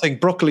 because I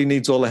think broccoli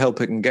needs all the help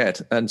it can get,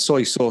 and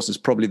soy sauce is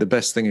probably the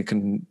best thing you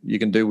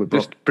can do with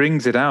broccoli. Just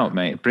brings it out,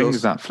 mate. It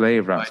brings that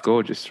flavour out. Right. It's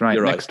gorgeous. Right,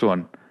 next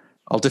one.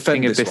 I'll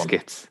defend this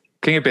biscuits. One.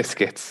 King of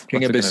biscuits.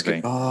 King of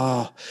biscuits.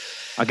 I'll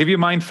give you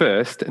mine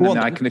first, and then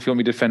I can, if you want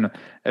me to defend,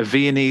 a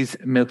Viennese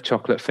milk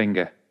chocolate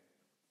finger.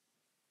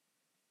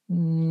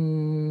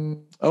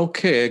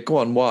 Okay, go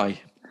on. Why?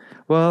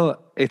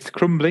 Well, it's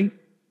crumbly.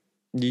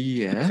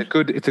 Yeah,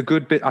 it's a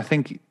good bit. I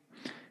think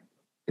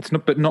it's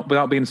not, but not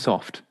without being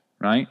soft,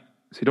 right?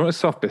 So you don't want a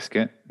soft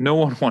biscuit. No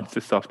one wants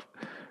a soft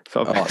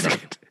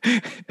biscuit. No.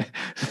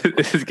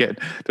 This is good.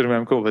 Don't know where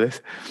I'm going with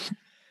this.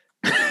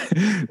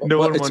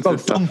 It's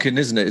about dunking,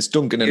 isn't it? It's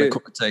dunking in a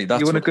cup of tea.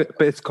 That's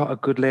but it's got a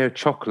good layer of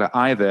chocolate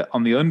either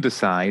on the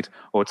underside,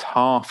 or it's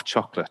half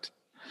chocolate.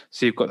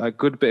 So you've got a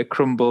good bit of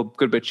crumble,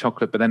 good bit of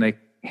chocolate, but then it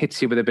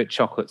hits you with a bit of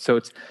chocolate.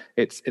 So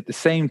it's at the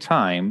same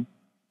time,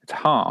 it's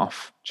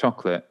half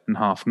chocolate and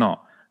half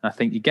not. And I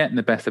think you're getting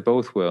the best of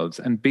both worlds.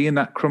 And being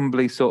that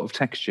crumbly sort of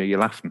texture, you're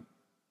laughing.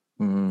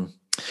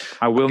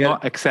 I will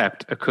not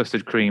accept a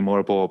custard cream or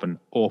a bourbon.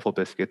 Awful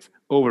biscuits.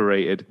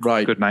 Overrated.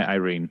 Right. Good night,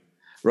 Irene.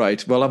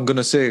 Right. Well, I'm going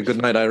to say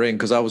good night, Irene,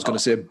 because I was going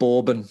to say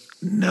bourbon.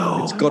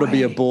 No, it's got to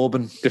be a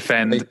bourbon.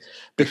 Defend.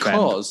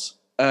 Because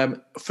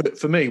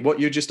for me, what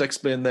you just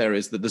explained there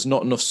is that there's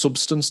not enough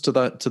substance to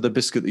the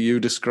biscuit that you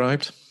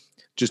described.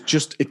 It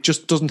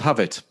just doesn't have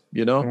it.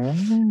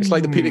 It's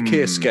like the Peter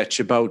Kay sketch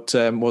about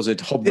was it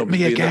Hobnob? Hit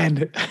me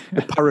again.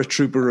 The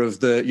paratrooper of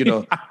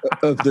the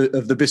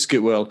of the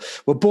biscuit world.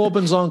 Well,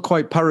 bourbons aren't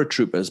quite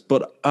paratroopers,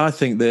 but I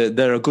think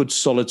they're a good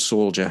solid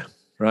soldier.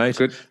 Right,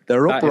 good.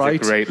 They're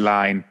upright. That is a great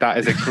line. That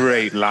is a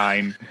great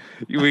line.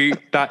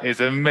 That is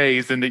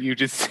amazing that you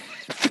just.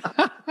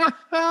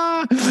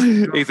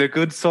 He's a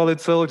good solid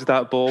soldier,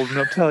 that Baldwin.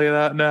 I'll tell you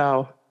that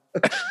now.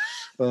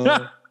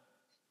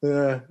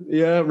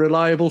 Yeah,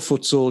 reliable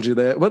foot soldier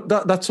there.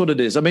 But that's what it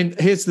is. I mean,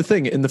 here's the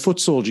thing. In the foot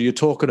soldier you're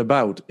talking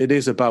about, it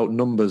is about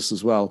numbers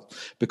as well,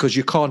 because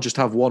you can't just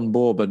have one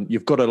bourbon.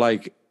 You've got to,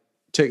 like,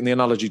 taking the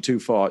analogy too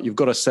far, you've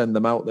got to send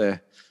them out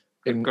there.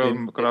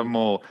 Got to have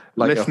more.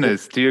 Like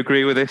Listeners, do you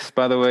agree with this,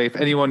 by the way? If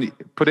anyone,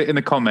 put it in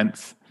the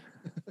comments.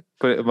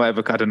 Put it,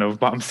 whatever, I don't know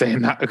why I'm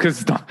saying that,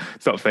 because it's not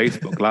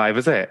Facebook Live,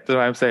 is it? That's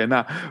why I'm saying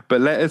that.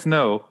 But let us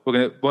know.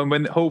 We're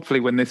gonna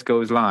hopefully when this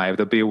goes live,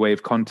 there'll be a way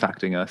of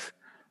contacting us.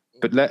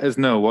 But let us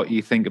know what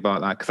you think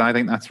about that, because I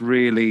think I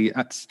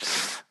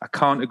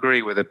can't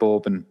agree with a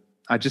bourbon.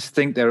 I just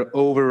think they're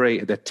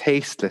overrated. They're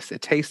tasteless.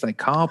 It tastes like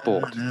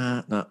cardboard.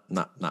 Nah.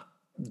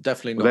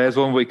 Definitely not. Well, there's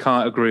one we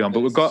can't agree on,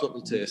 but we've got,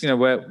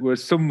 we're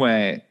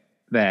somewhere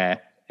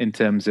there in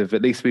terms of,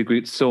 at least we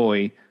agree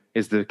soy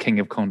is the king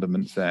of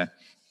condiments there.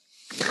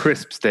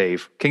 Crisps,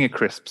 Dave. King of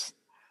crisps.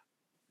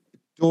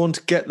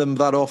 Don't get them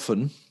that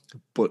often,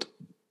 but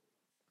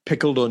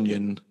pickled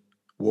onion,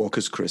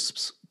 Walker's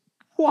crisps.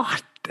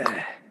 What is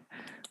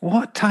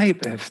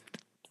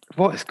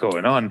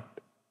going on?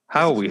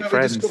 How are we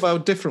friends? Discover how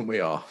different we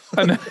are.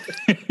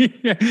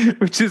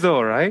 Which is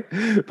all right.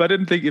 But I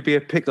didn't think you'd be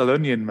a pickled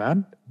onion,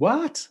 man.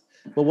 What?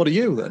 Well, what are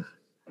you then?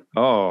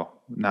 Oh,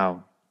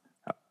 now,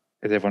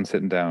 is everyone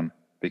sitting down?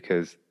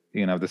 Because,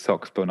 the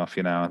socks spun off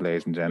you now,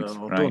 ladies and gents.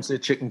 No, right? Don't say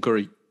chicken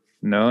curry.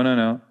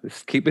 No.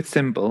 Just keep it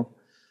simple.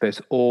 But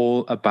it's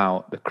all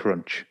about the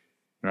crunch,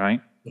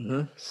 right?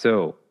 Mm-hmm.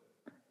 So,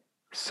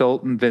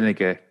 salt and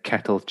vinegar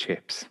kettle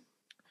chips.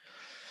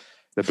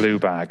 The blue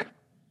bag.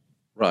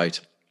 Right.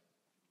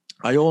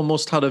 I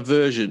almost had a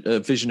vision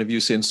of you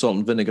saying salt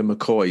and vinegar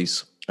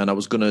McCoys, and I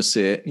was going to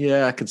say,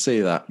 yeah, I can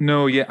see that.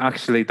 No, yeah,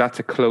 actually, that's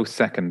a close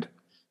second.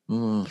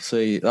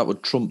 See, that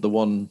would trump the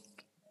one.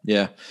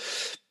 Yeah.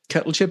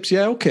 Kettle chips,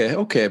 yeah,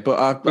 okay.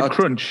 But good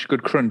crunch,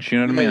 you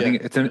know what I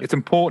mean? I think it's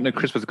important that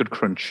crisp has a good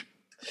crunch.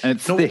 And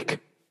it's thick,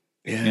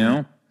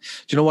 Do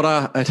you know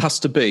what it has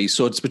to be?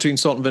 So it's between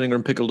salt and vinegar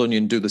and pickled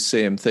onion do the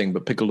same thing,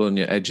 but pickled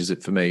onion edges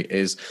it for me.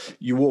 Is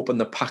you open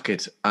the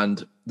packet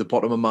and the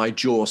bottom of my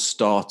jaw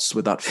starts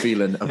with that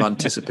feeling of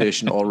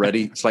anticipation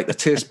already. It's like the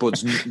taste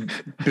buds,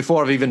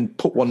 before I've even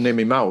put one in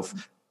my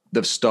mouth,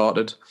 they've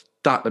started.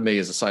 That to me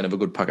is a sign of a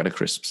good packet of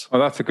crisps. Oh,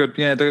 that's a good,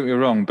 don't get me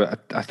wrong,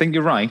 but I think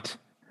you're right.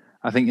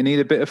 I think you need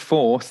a bit of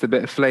force, a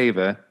bit of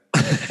flavour,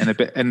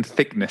 and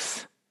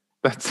thickness.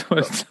 That's what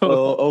it's all.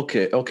 Oh,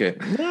 okay.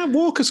 Yeah,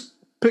 Walker's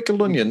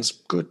pickled onions,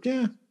 good,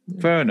 yeah.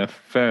 Fair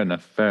enough.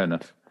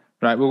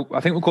 Right, well, I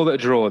think we'll call it a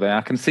draw there.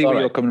 I can see where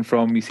you're coming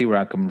from. You see where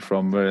I'm coming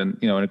from. We're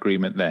in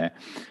agreement there.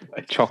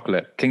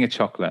 Chocolate, king of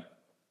chocolate.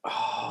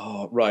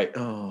 Oh, right.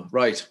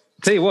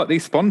 Tell you what,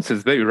 these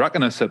sponsors, they're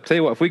racking us up. Tell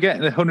you what, if we get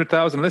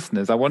 100,000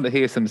 listeners, I want to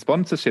hear some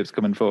sponsorships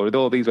coming forward.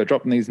 All these, we're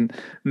dropping these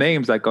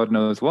names like God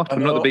knows what.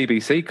 I'm not the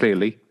BBC,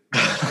 clearly.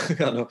 I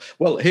know.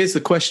 Well, here's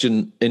the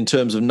question in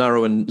terms of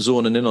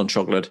zoning in on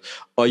chocolate.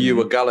 Are you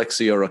a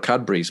Galaxy or a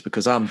Cadbury's?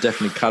 Because I'm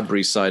definitely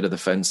Cadbury's side of the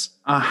fence.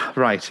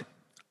 Right.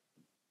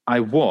 I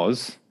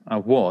was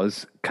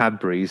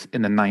Cadbury's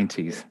in the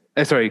 90s.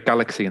 Sorry,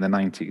 Galaxy in the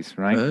 90s,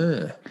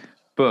 right?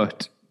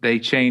 But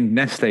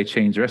Nestle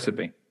changed the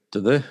recipe.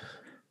 Did they?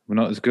 We're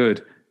not as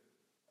good.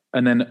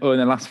 And then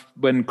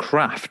when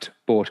Kraft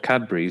bought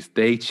Cadbury's,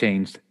 they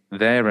changed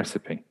their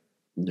recipe.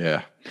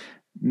 Yeah.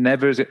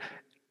 Never is it.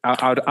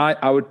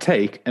 I would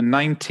take a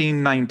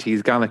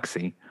 1990s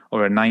Galaxy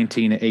or a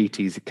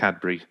 1980s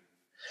Cadbury.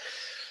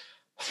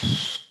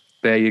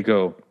 There you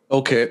go.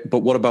 Okay, but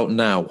what about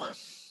now?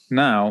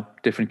 Now,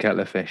 different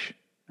kettle of fish.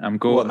 I'm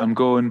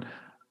going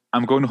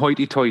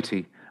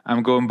hoity-toity.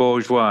 I'm going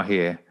bourgeois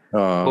here.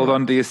 Hold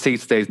on to your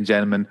seats, ladies and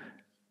gentlemen.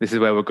 This is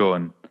where we're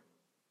going.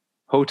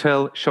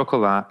 Hotel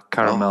Chocolat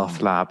Caramel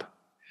Slab.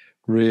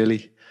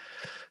 Really?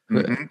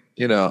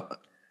 Mm-hmm.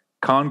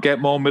 Can't get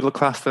more middle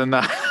class than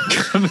that.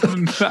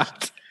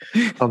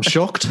 I'm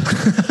shocked.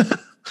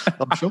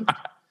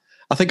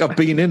 I think I've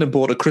been in and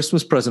bought a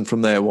Christmas present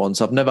from there once.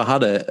 I've never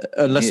had it,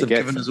 unless they've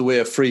given us away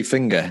a free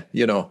finger,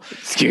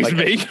 Excuse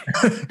me.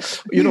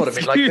 You know what I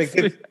mean? Like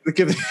they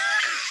give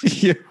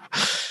you.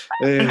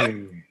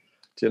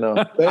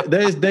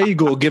 There you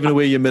go, giving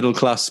away your middle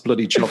class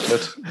bloody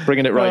chocolate,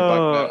 bringing it right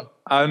back down.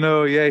 I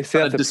know, yeah. You see,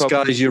 that's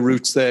disguise your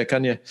roots there,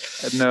 can you?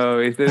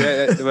 No,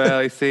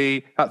 well, you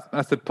see,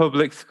 that's a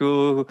public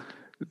school,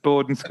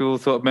 boarding school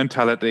sort of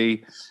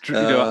mentality.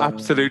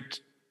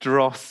 Absolute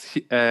dross,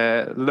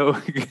 low,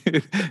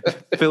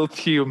 filth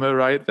humour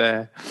right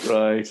there.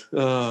 Right.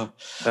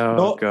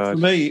 Not God. For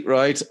me,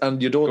 right,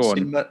 and you don't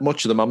see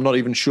much of them. I'm not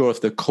even sure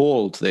if they're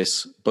called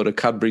this, but a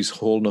Cadbury's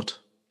whole nut.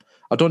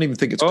 I don't even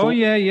think it's called. Oh,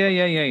 yeah.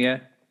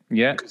 Yeah,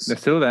 they're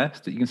still there.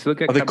 You can still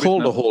get Are they Cadbury's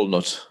called nut. a whole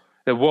nut?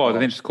 There was. I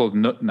think it's just called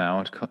nut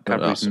now. It's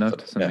Cadbury's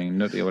nut, something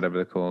nutty or whatever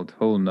they're called.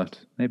 Whole nut.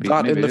 Maybe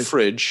in the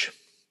fridge.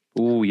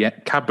 Oh, yeah.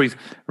 Cadbury's.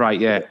 Right,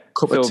 yeah.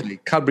 Cup of tea.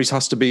 Cadbury's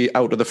has to be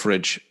out of the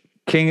fridge.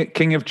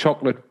 King of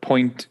chocolate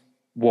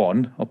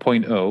 0.1 or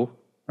 0.0,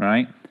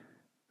 right?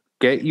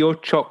 Get your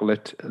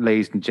chocolate,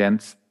 ladies and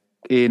gents,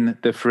 in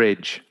the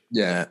fridge.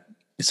 Yeah.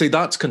 You see,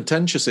 that's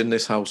contentious in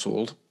this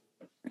household.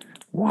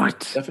 What?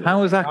 Definitely.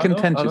 How is that I know.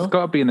 contentious? It's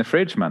got to be in the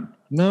fridge, man.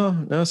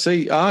 No.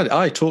 See,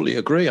 I totally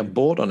agree. I'm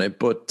bored on it,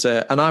 but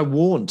and I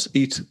won't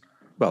eat.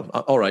 Well,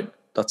 all right,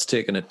 that's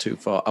taking it too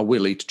far. I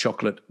will eat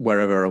chocolate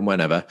wherever and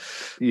whenever,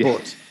 Yeah.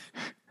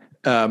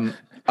 but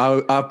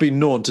I've been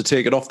known to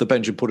take it off the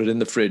bench and put it in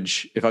the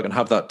fridge if I can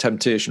have that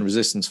temptation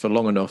resistance for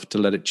long enough to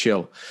let it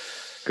chill.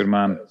 Good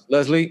man.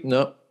 Leslie,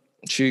 no,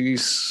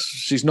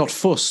 she's not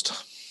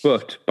fussed.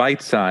 But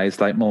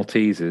bite-sized, like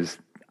Maltesers,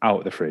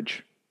 out the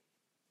fridge.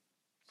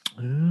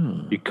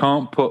 You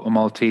can't put a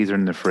Malteser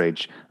in the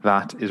fridge.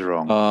 That is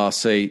wrong.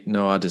 See,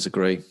 no, I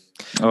disagree.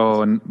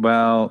 Oh, and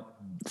well,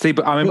 see,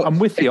 but I'm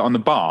with you on the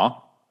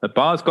bar. The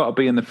bar's got to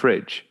be in the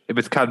fridge. If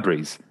it's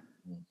Cadbury's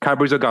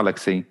or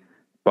Galaxy,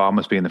 bar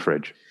must be in the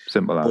fridge.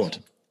 Simple as.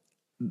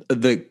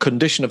 But the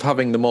condition of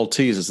having the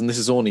Maltesers, and this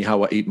is only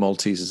how I eat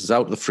Maltesers, is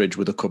out of the fridge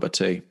with a cup of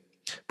tea.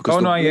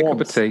 Because I eat a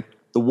cup of tea.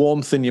 The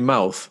warmth in your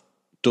mouth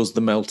does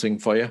the melting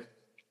for you.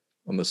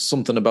 And there's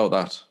something about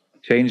that.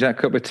 Change that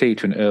cup of tea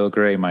to an Earl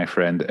Grey, my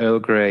friend. Earl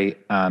Grey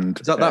and...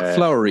 Is that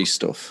flowery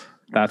stuff?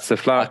 That's the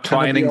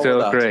Twinings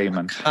Earl Grey,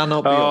 man.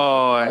 Cannot be.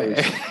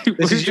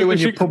 This is you in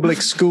your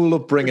public school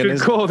upbringing. We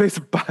should call this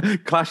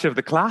Clash of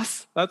the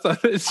Class. That's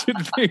what it should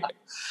be.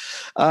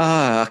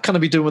 I can't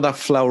be doing with that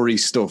flowery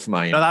stuff,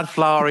 man. No, that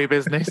flowery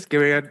business.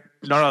 Give me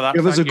none of that.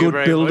 Give us a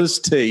good builder's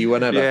tea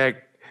whenever. Yeah.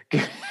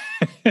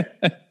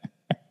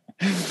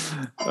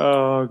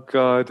 Oh,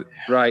 God.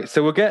 Right.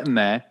 So we're getting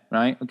there,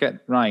 right?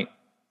 Right.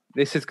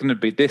 This is going to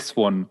be, this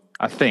one,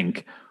 I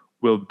think,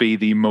 will be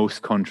the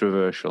most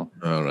controversial.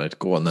 All right.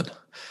 Go on then.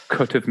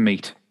 Cut of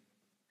meat.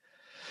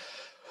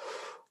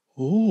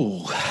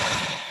 Ooh.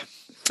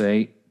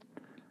 See?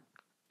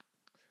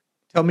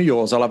 Tell me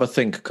yours. I'll have a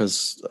think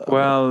because...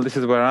 Well, this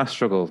is where I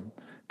struggle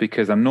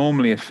because I'm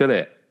normally a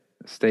fillet,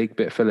 steak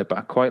bit fillet, but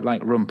I quite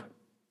like rump.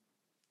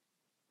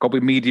 Got to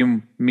be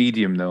medium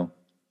though.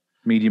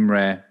 Medium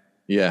rare.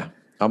 Yeah.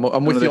 I'm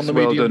with you on the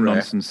medium rare.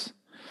 Nonsense.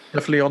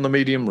 Definitely on the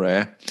medium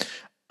rare.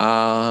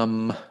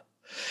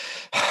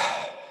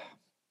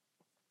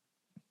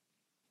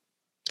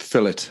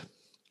 Fillet,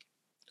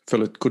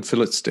 good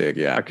fillet steak.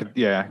 Yeah,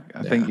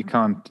 I think you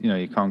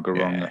can't go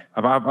wrong.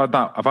 I've had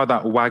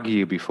that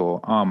Wagyu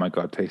before. Oh my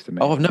God, tastes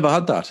amazing. Oh, I've never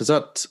had that. Is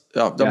that?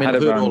 I've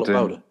heard all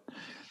about it.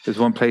 There's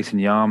one place in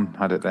Yarm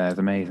had it there. It's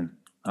amazing.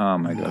 Oh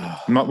my God.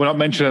 We're not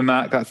mentioning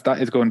that.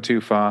 That is going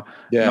too far.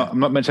 Yeah, I'm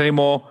not mentioning any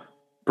more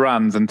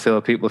brands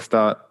until people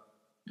start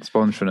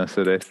sponsoring us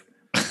for this.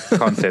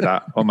 Can't say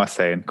that. What am I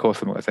saying? Of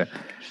course I'm not going to say.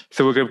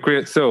 So we're going to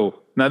create. So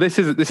now this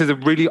is a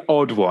really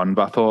odd one,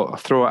 but I thought I'll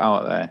throw it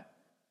out there.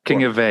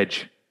 King of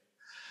veg.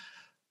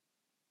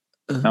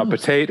 Now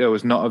potato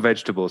is not a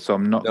vegetable, so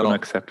I'm not going to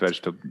accept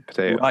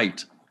potato.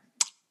 Right.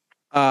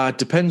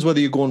 Depends whether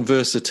you go on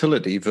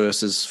versatility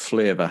versus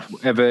flavour.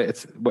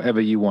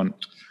 Whatever you want.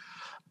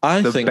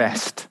 I think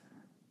best.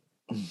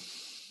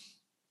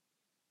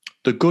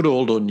 The good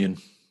old onion.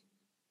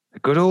 The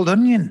good old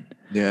onion.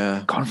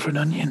 Yeah. Gone for an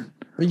onion.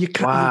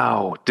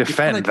 Well,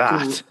 defend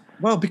that.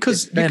 Well,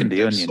 because defend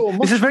the onion. So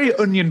this is a very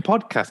onion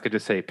podcast, could you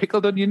say?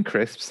 Pickled onion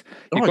crisps.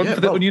 You've gone for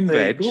the onion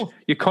veg.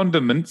 Your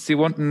condiments. You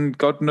want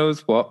God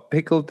knows what.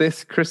 Pickled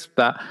this, crisp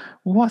that.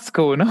 What's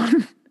going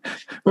on?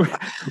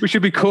 We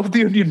should be called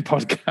the Onion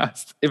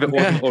Podcast if it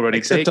wasn't already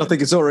taken. I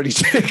think it's already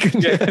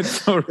taken. Yeah,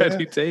 it's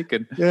already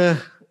taken. Yeah.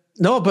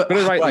 No, but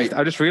right.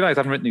 I just realised I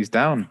haven't written these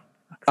down.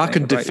 I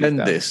can defend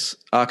this.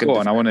 Go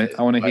on, I want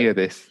to hear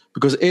this.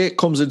 Because it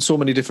comes in so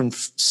many different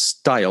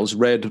styles,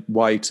 red,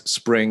 white,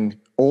 spring,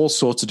 all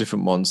sorts of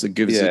different ones that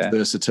gives it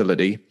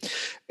versatility.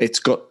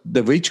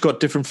 They've each got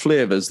different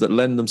flavors that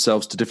lend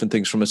themselves to different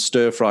things, from a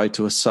stir fry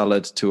to a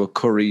salad to a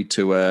curry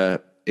to a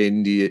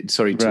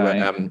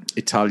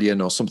Italian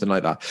or something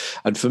like that.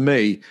 And for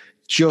me,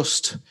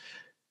 just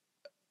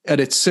at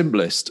its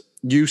simplest,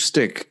 you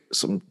stick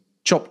some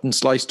chopped and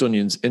sliced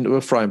onions into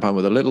a frying pan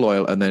with a little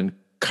oil and then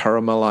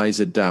caramelize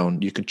it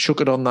down. You can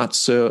chuck it on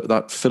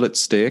that fillet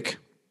steak.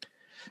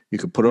 You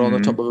can put it on the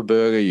top of a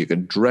burger. You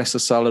can dress a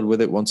salad with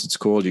it once it's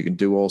cold. You can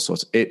do all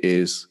sorts. It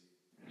is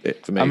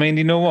it for me. I mean,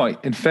 you know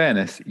what? In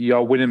fairness,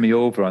 you're winning me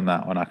over on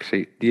that one,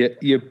 actually.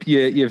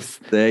 You've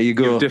there you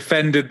go. You've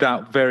defended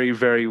that very,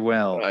 very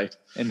well. Right.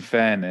 In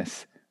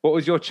fairness. What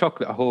was your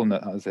chocolate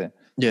hazelnut? That was it.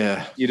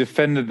 Yeah. You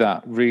defended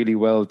that really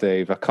well,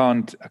 Dave. I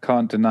can't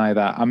deny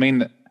that. I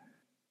mean,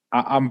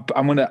 I'm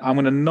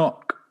gonna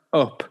knock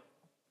up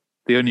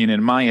the onion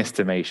in my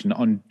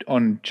estimation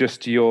on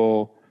just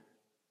your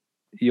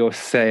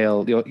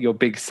sale, your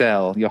big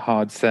sell, your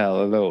hard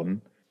sell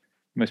alone.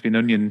 Must be an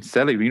onion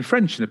seller. You've been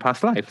French in the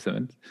past life,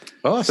 something.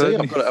 Oh, see,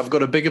 I've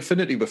got a big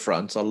affinity with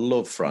France. I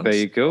love France. There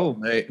you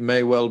go.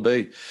 May well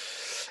be.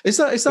 Is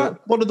that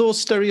one of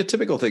those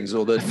stereotypical things,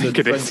 or the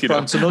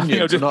France and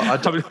onions?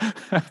 Like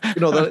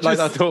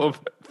that sort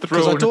of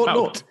thrown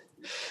out.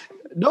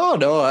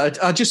 No.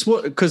 I just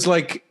want, because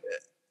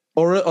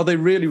or are they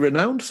really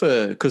renowned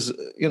for? Because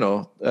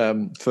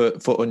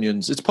for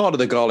onions, it's part of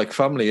the garlic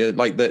family.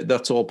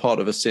 That's all part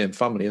of the same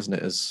family, isn't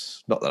it?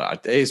 As not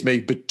that it is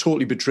me, but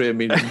totally betraying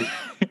me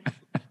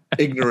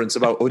ignorance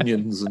about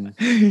onions and.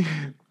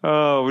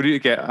 Oh, we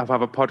need to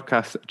have a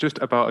podcast just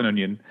about an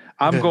onion.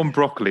 I'm going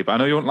broccoli, but I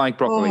know you don't like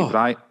broccoli,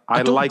 but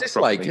I don't like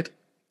dislike broccoli. it.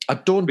 I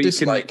don't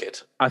dislike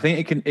it. I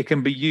think it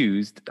can be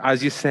used,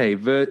 as you say,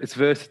 it's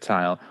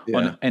versatile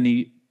on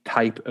any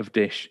type of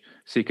dish.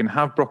 So you can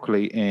have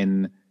broccoli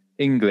in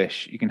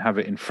English, you can have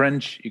it in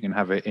French, you can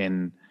have it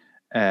in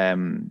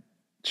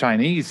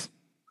Chinese,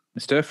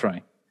 stir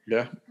fry.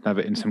 Yeah. Have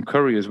it in some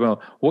curry as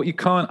well. What you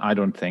can't, I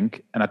don't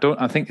think, and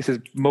I think this is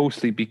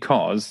mostly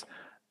because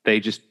they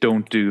just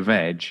don't do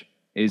veg,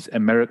 is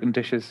American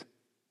dishes.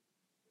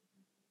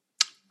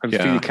 I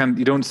just feel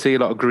you don't see a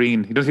lot of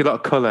green, you don't see a lot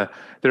of colour.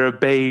 They're a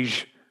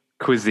beige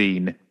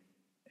cuisine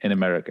in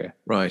America.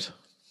 Right.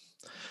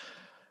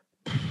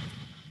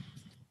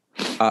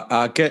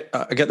 I get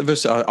the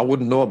versatility. I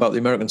wouldn't know about the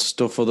American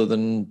stuff other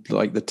than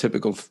like the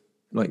typical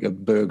like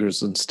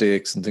burgers and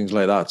steaks and things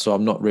like that. So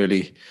I'm not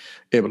really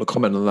able to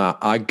comment on that.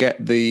 I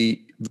get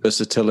the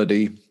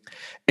versatility.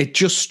 It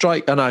just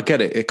and I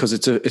get it because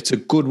it's a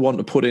good one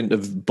to put in to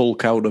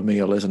bulk out a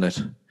meal, isn't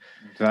it?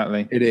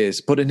 Exactly. It is,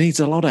 but it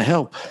needs a lot of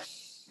help.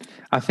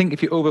 I think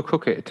if you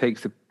overcook it,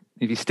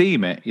 if you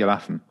steam it, you're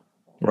laughing.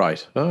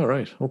 Right. Oh,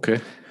 right. Okay.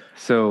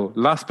 So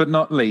last but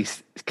not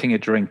least, is king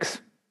of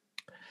drinks.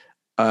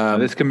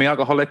 This can be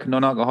alcoholic,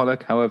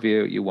 non-alcoholic, however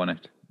you want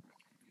it.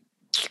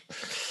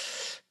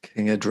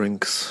 King of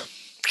drinks.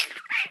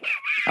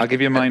 I'll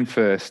give you mine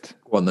first.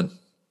 Go on then.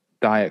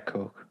 Diet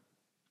Coke.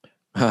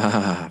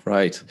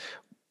 Right.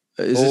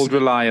 Old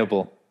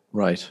reliable.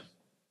 Right.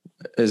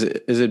 Is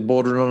it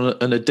bordering on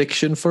an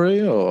addiction for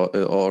you,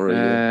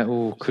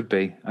 or could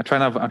be. I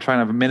try and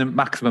have a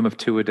maximum of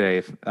 2 a day.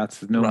 If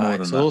that's no more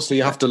than that. So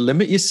you have to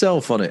limit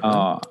yourself on it.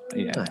 Oh,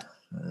 yeah.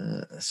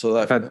 So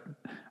that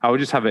I would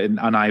just have it in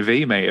an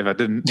IV, mate. If I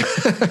didn't.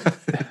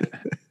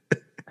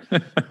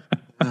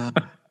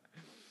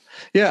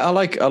 Yeah,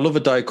 I love a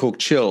Diet Coke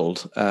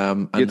chilled.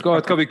 It's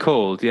got to be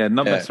cold. Yeah,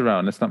 not mess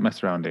around. Let's not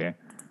mess around here.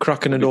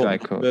 Cracking it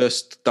open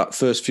that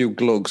first few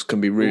glugs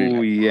can be really.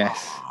 Oh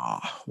yes.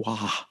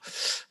 Wow.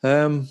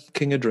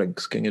 King of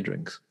drinks.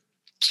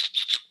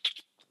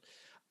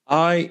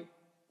 I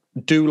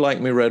do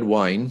like my red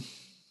wine.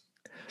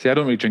 See, I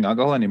don't really drink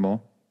alcohol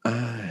anymore.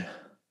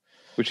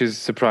 Which is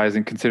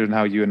surprising considering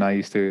how you and I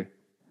used to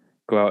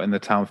go out in the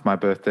town for my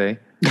birthday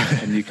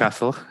in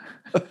Newcastle.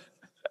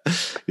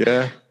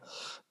 Yeah,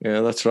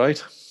 that's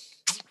right.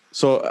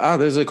 So,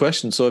 there's a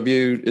question. So,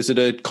 is it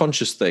a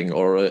conscious thing,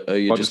 or are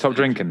you just stop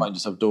drinking? You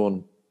just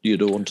you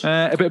don't.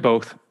 A bit of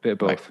both.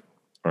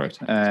 Right.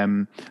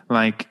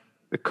 Like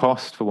the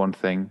cost for one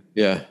thing.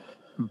 Yeah.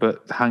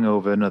 But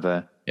hangover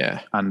another.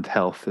 Yeah. And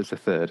health is a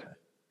third.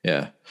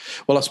 Yeah.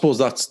 Well, I suppose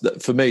that's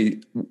for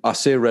me. I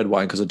say red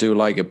wine because I do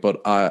like it,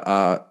 but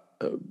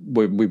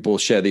we both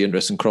share the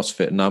interest in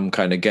CrossFit, and I'm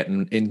kind of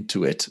getting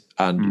into it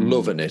and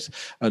loving it.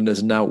 And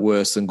there's now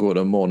worse than going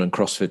to a morning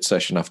CrossFit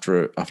session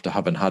after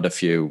having had a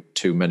few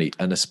too many,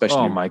 and especially.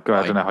 Oh my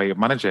God! I don't know how you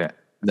manage it.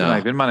 No, I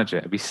even manage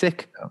it. I'd be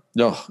sick.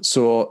 No,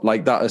 so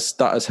like that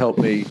has helped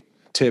me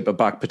taper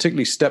back,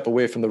 particularly step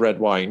away from the red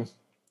wine.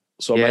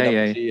 So I might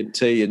have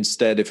G&T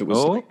instead if it was.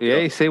 Oh, yeah,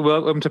 you say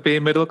welcome to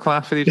being middle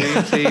class with your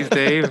G&Ts,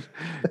 Dave.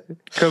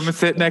 Come and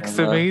sit next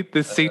to me.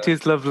 The seat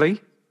is lovely.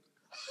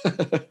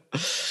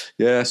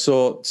 Yeah,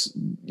 so,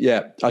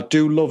 I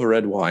do love a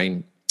red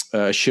wine,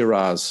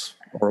 Shiraz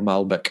or a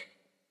Malbec.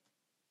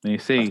 And you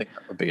see, I think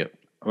that would be it.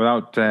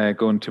 Without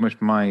going too much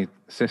to my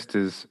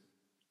sister's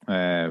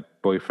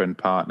boyfriend,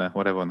 partner,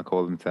 whatever they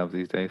call themselves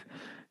these days,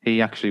 he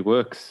actually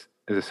works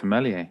as a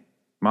sommelier,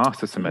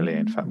 master sommelier.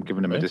 In fact, I'm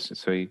giving him a distance.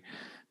 So he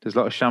does a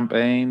lot of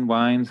champagne,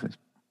 wines. It's a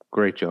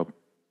great job.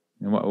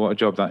 And what a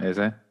job that is,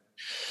 eh?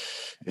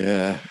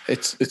 Yeah,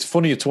 it's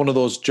funny. It's one of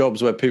those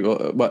jobs where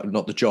people, well,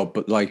 not the job,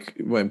 but like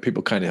when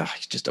people kind of,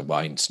 it's just a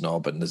wine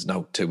snob and there's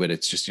no to it.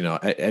 It's just,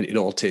 it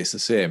all tastes the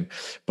same.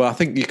 But I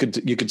think you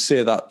could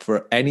say that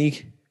for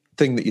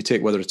anything that you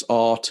take, whether it's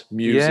art,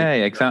 music. Yeah,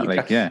 exactly.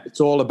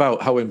 It's all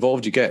about how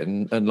involved you get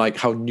and like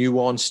how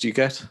nuanced you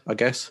get, I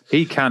guess.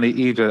 He can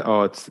either,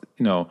 it's,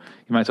 you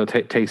might as well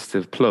take tastes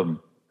of plum.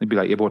 It'd be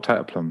like, you bought type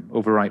of plum,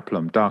 overripe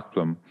plum, dark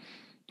plum,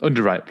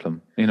 underripe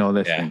plum.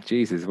 This thing.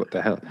 Jesus, what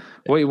the hell?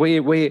 Where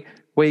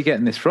are you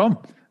getting this from?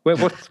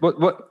 What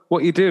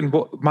are you doing?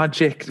 What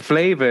magic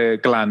flavor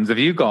glands have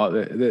you got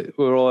that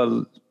we're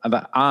all,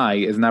 that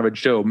I, as an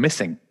average Joe,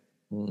 missing?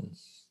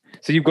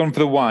 So you've gone for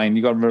the wine.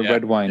 You've gone for a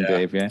red wine,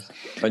 Dave, yeah?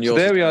 And so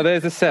there we are.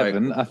 There's a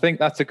 7. Right. I think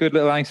that's a good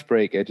little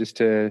icebreaker just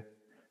to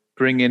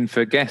bring in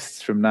for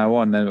guests from now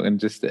on.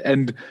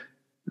 And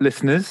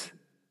listeners,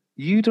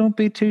 you don't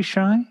be too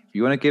shy. If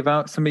you want to give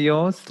out some of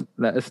yours,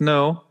 let us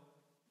know.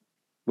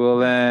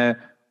 We'll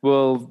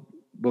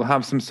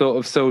have some sort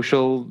of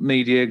social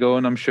media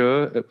going, I'm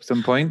sure, at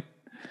some point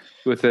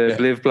with the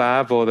Bliv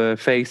Blab or the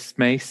Face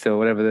Mace or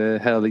whatever the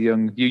hell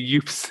you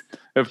youths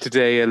of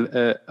today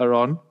are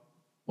on.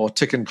 Or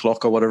Ticking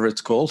Clock or whatever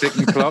it's called.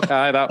 Ticking Clock,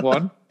 that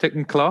one.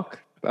 Ticking Clock,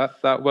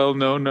 that well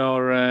known.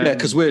 Or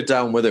because we're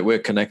down with it, we're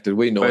connected.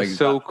 We know exactly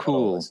so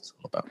cool.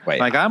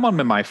 Like I'm on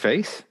with my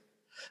face.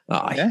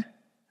 Aye. Yeah.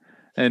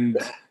 And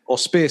or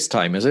Space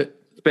Time, is it?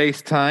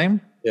 Space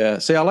Time. Yeah.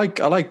 See,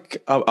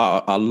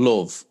 I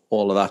love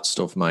all of that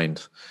stuff,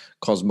 mind,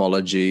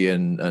 cosmology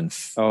and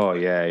Oh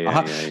yeah,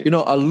 yeah, yeah. you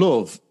know, I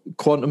love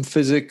quantum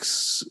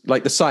physics,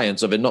 like the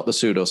science of it, not the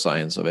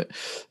pseudoscience of it.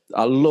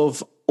 I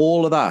love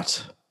all of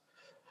that,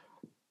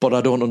 but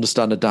I don't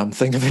understand a damn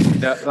thing of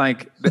it. Yeah,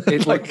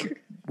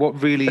 like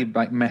what really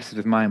like messes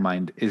with my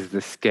mind is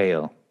the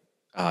scale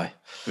Aye.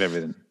 of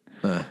everything.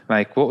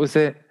 Like, what was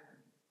it?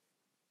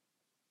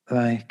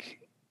 Like,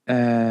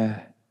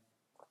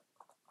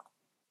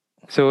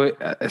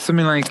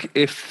 something like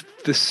if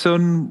the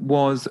sun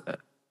was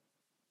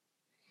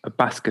a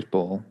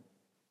basketball,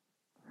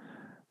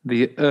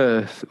 the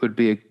Earth would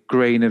be a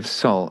grain of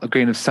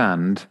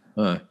sand,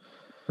 Aye.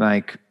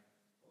 like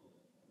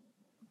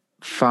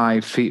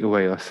 5 feet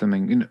away or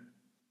something.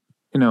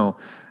 Yeah.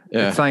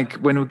 It's like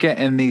when we get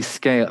in these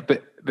scale,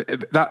 but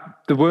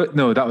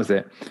that was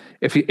it.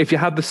 If you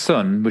had the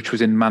sun, which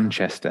was in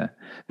Manchester,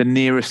 the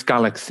nearest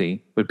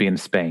galaxy would be in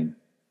Spain,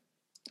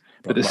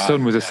 but the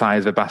sun was the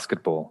size of a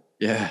basketball.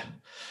 Yeah.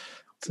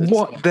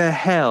 What the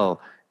hell?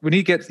 We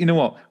need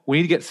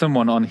to get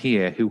someone on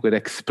here who could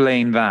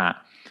explain that,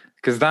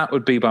 because that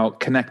would be about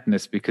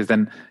connectedness. Because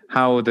then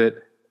how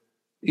that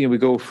we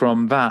go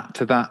from that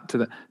to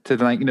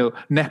like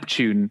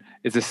Neptune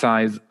is the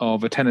size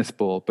of a tennis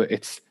ball, but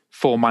it's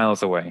 4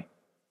 miles away.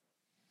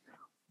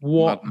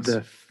 What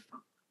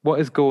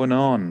is going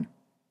on?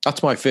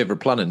 That's my favorite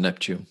planet,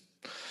 Neptune.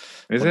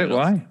 Is it?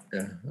 Why?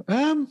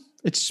 Yeah.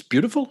 It's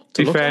beautiful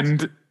to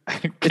Defend. look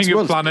at. King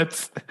of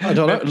planets. I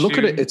don't know. Look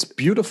at it. It's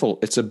beautiful.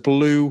 It's a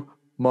blue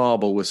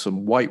marble with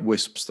some white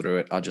wisps through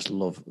it. I just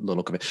love the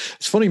look of it.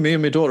 It's funny, me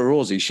and my daughter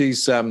Rosie,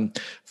 she's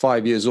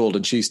 5 years old,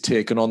 and she's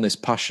taken on this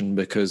passion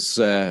because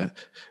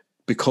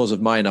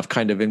of mine. I've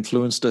kind of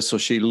influenced her, so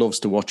she loves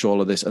to watch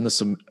all of this. And there's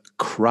some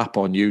crap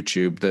on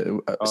YouTube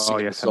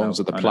that songs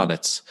of the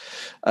planets.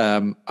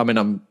 But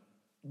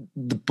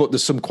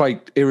there's some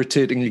quite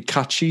irritatingly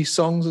catchy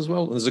songs as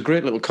well. There's a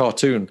great little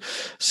cartoon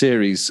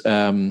series,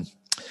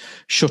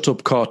 Shut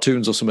Up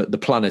Cartoons or something, the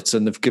planets,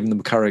 and they've given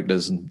them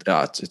characters, and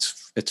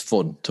it's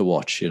fun to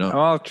watch,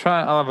 Oh,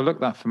 I'll have a look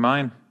at that for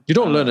mine. You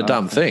don't learn a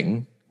damn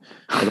thing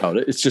about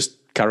it. It's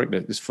just character.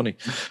 It's funny.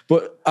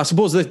 But I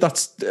suppose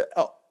that's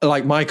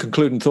like my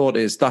concluding thought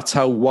is that's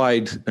how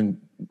wide and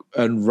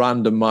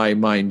random my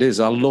mind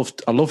is. I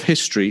love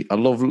history. I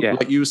love,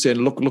 like you were saying,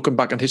 looking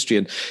back on history,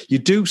 and you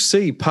do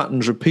see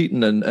patterns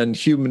repeating and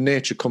human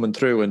nature coming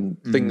through, and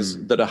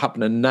things that are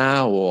happening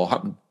now or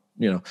happen,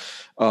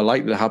 are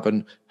likely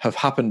to have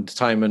happened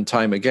time and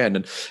time again.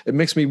 And it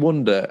makes me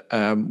wonder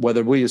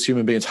whether we as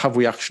human beings, have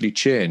we actually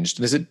changed?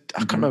 And I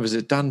can't remember, is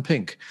it Dan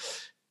Pink?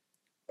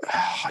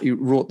 He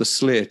wrote The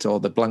Slate or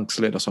The Blank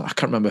Slate or something. I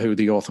can't remember who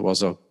the author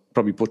was. I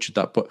probably butchered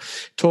that, but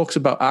talks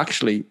about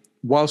actually,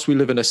 whilst we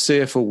live in a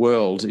safer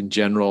world in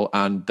general,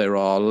 and there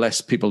are less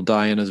people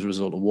dying as a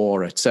result of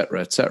war,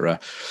 etc.,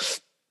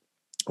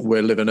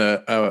 we're living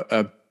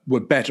we're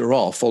better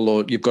off.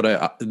 Although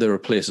there are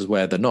places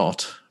where they're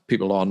not.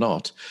 People are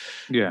not.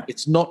 Yeah,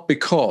 it's not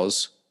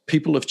because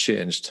people have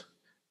changed.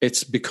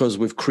 It's because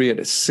we've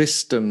created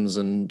systems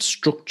and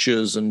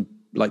structures and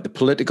like the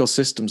political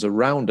systems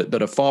around it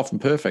that are far from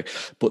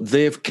perfect, but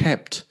they've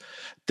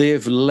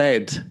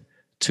led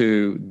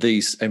to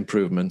these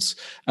improvements.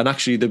 And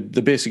actually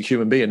the basic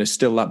human being is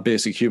still that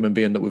basic human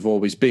being that we've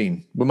always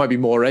been. We might be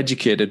more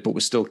educated, but we're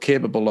still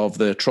capable of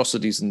the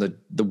atrocities and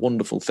the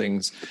wonderful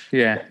things.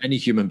 Yeah. Any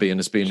human being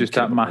has been just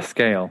that mass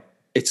scale.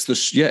 It's the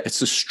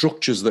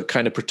structures that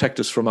kind of protect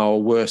us from our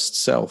worst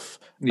self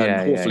and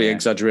hopefully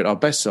exaggerate our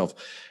best self.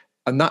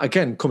 And that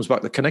again comes back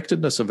to the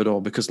connectedness of it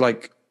all, because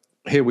like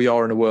here we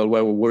are in a world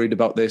where we're worried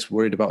about this,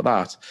 worried about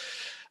that.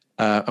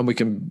 And we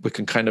can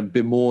kind of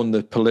bemoan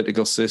the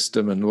political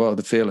system and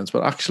the failings,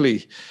 but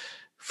actually,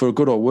 for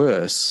good or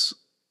worse,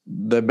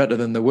 they're better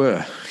than they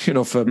were,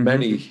 for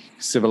many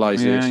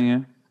civilizations.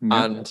 Yeah.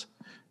 And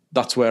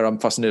that's where I'm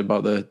fascinated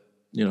about the,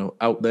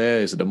 out there.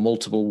 Is it a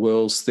multiple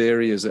worlds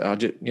theory? Is it,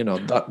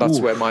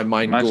 that's where my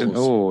mind goes.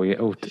 Oh, yeah.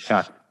 Oh,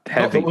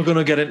 heavy. Not that we're going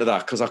to get into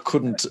that because I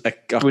couldn't.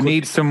 We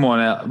need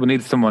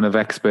someone of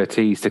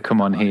expertise to come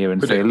on here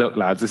and say, look,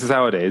 lads, this is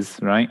how it is,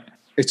 right?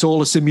 It's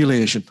all a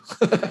simulation.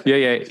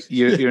 Yeah.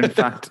 You're in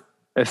fact,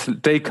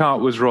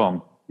 Descartes was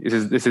wrong.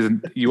 This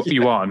isn't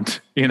you aren't.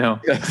 Yeah,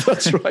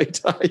 that's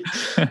right. I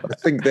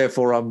think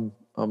therefore I'm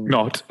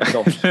not.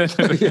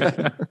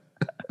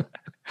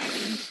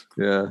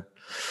 Yeah.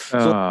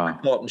 So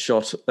important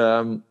shot.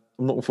 I'm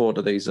looking forward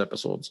to these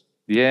episodes.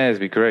 Yeah, it'd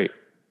be great.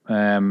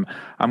 I'm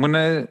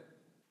gonna.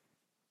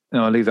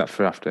 No, I'll leave that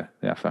for after.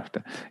 Yeah, for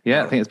after.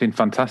 Yeah, I think it's been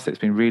fantastic.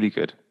 It's been really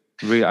good.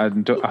 I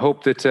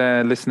hope that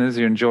listeners,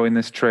 you're enjoying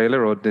this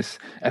trailer or this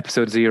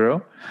episode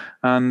 0,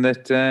 and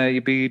that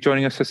you'll be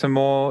joining us for some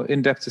more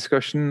in-depth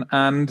discussion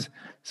and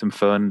some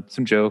fun,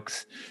 some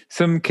jokes,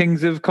 some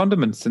kings of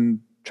condiments, and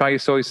try your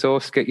soy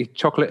sauce, get your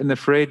chocolate in the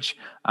fridge,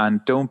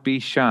 and don't be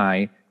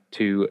shy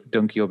to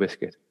dunk your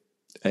biscuit.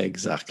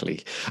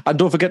 Exactly. And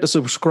don't forget to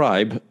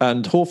subscribe.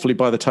 And hopefully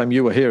by the time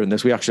you are hearing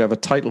this, we actually have a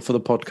title for the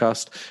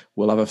podcast.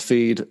 We'll have a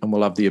feed and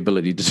we'll have the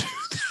ability to do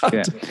that.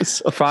 Yeah.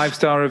 So,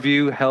 5-star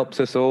review helps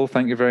us all.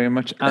 Thank you very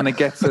much. And it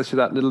gets us to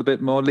that little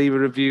bit more. Leave a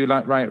review,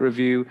 write a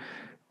review.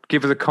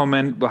 Give us a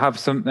comment. We'll have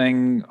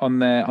something on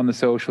there on the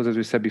socials, as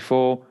we said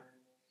before.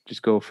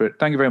 Just go for it.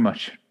 Thank you very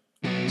much.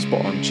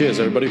 spot on. Cheers,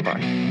 everybody.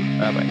 Bye.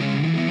 Bye-bye.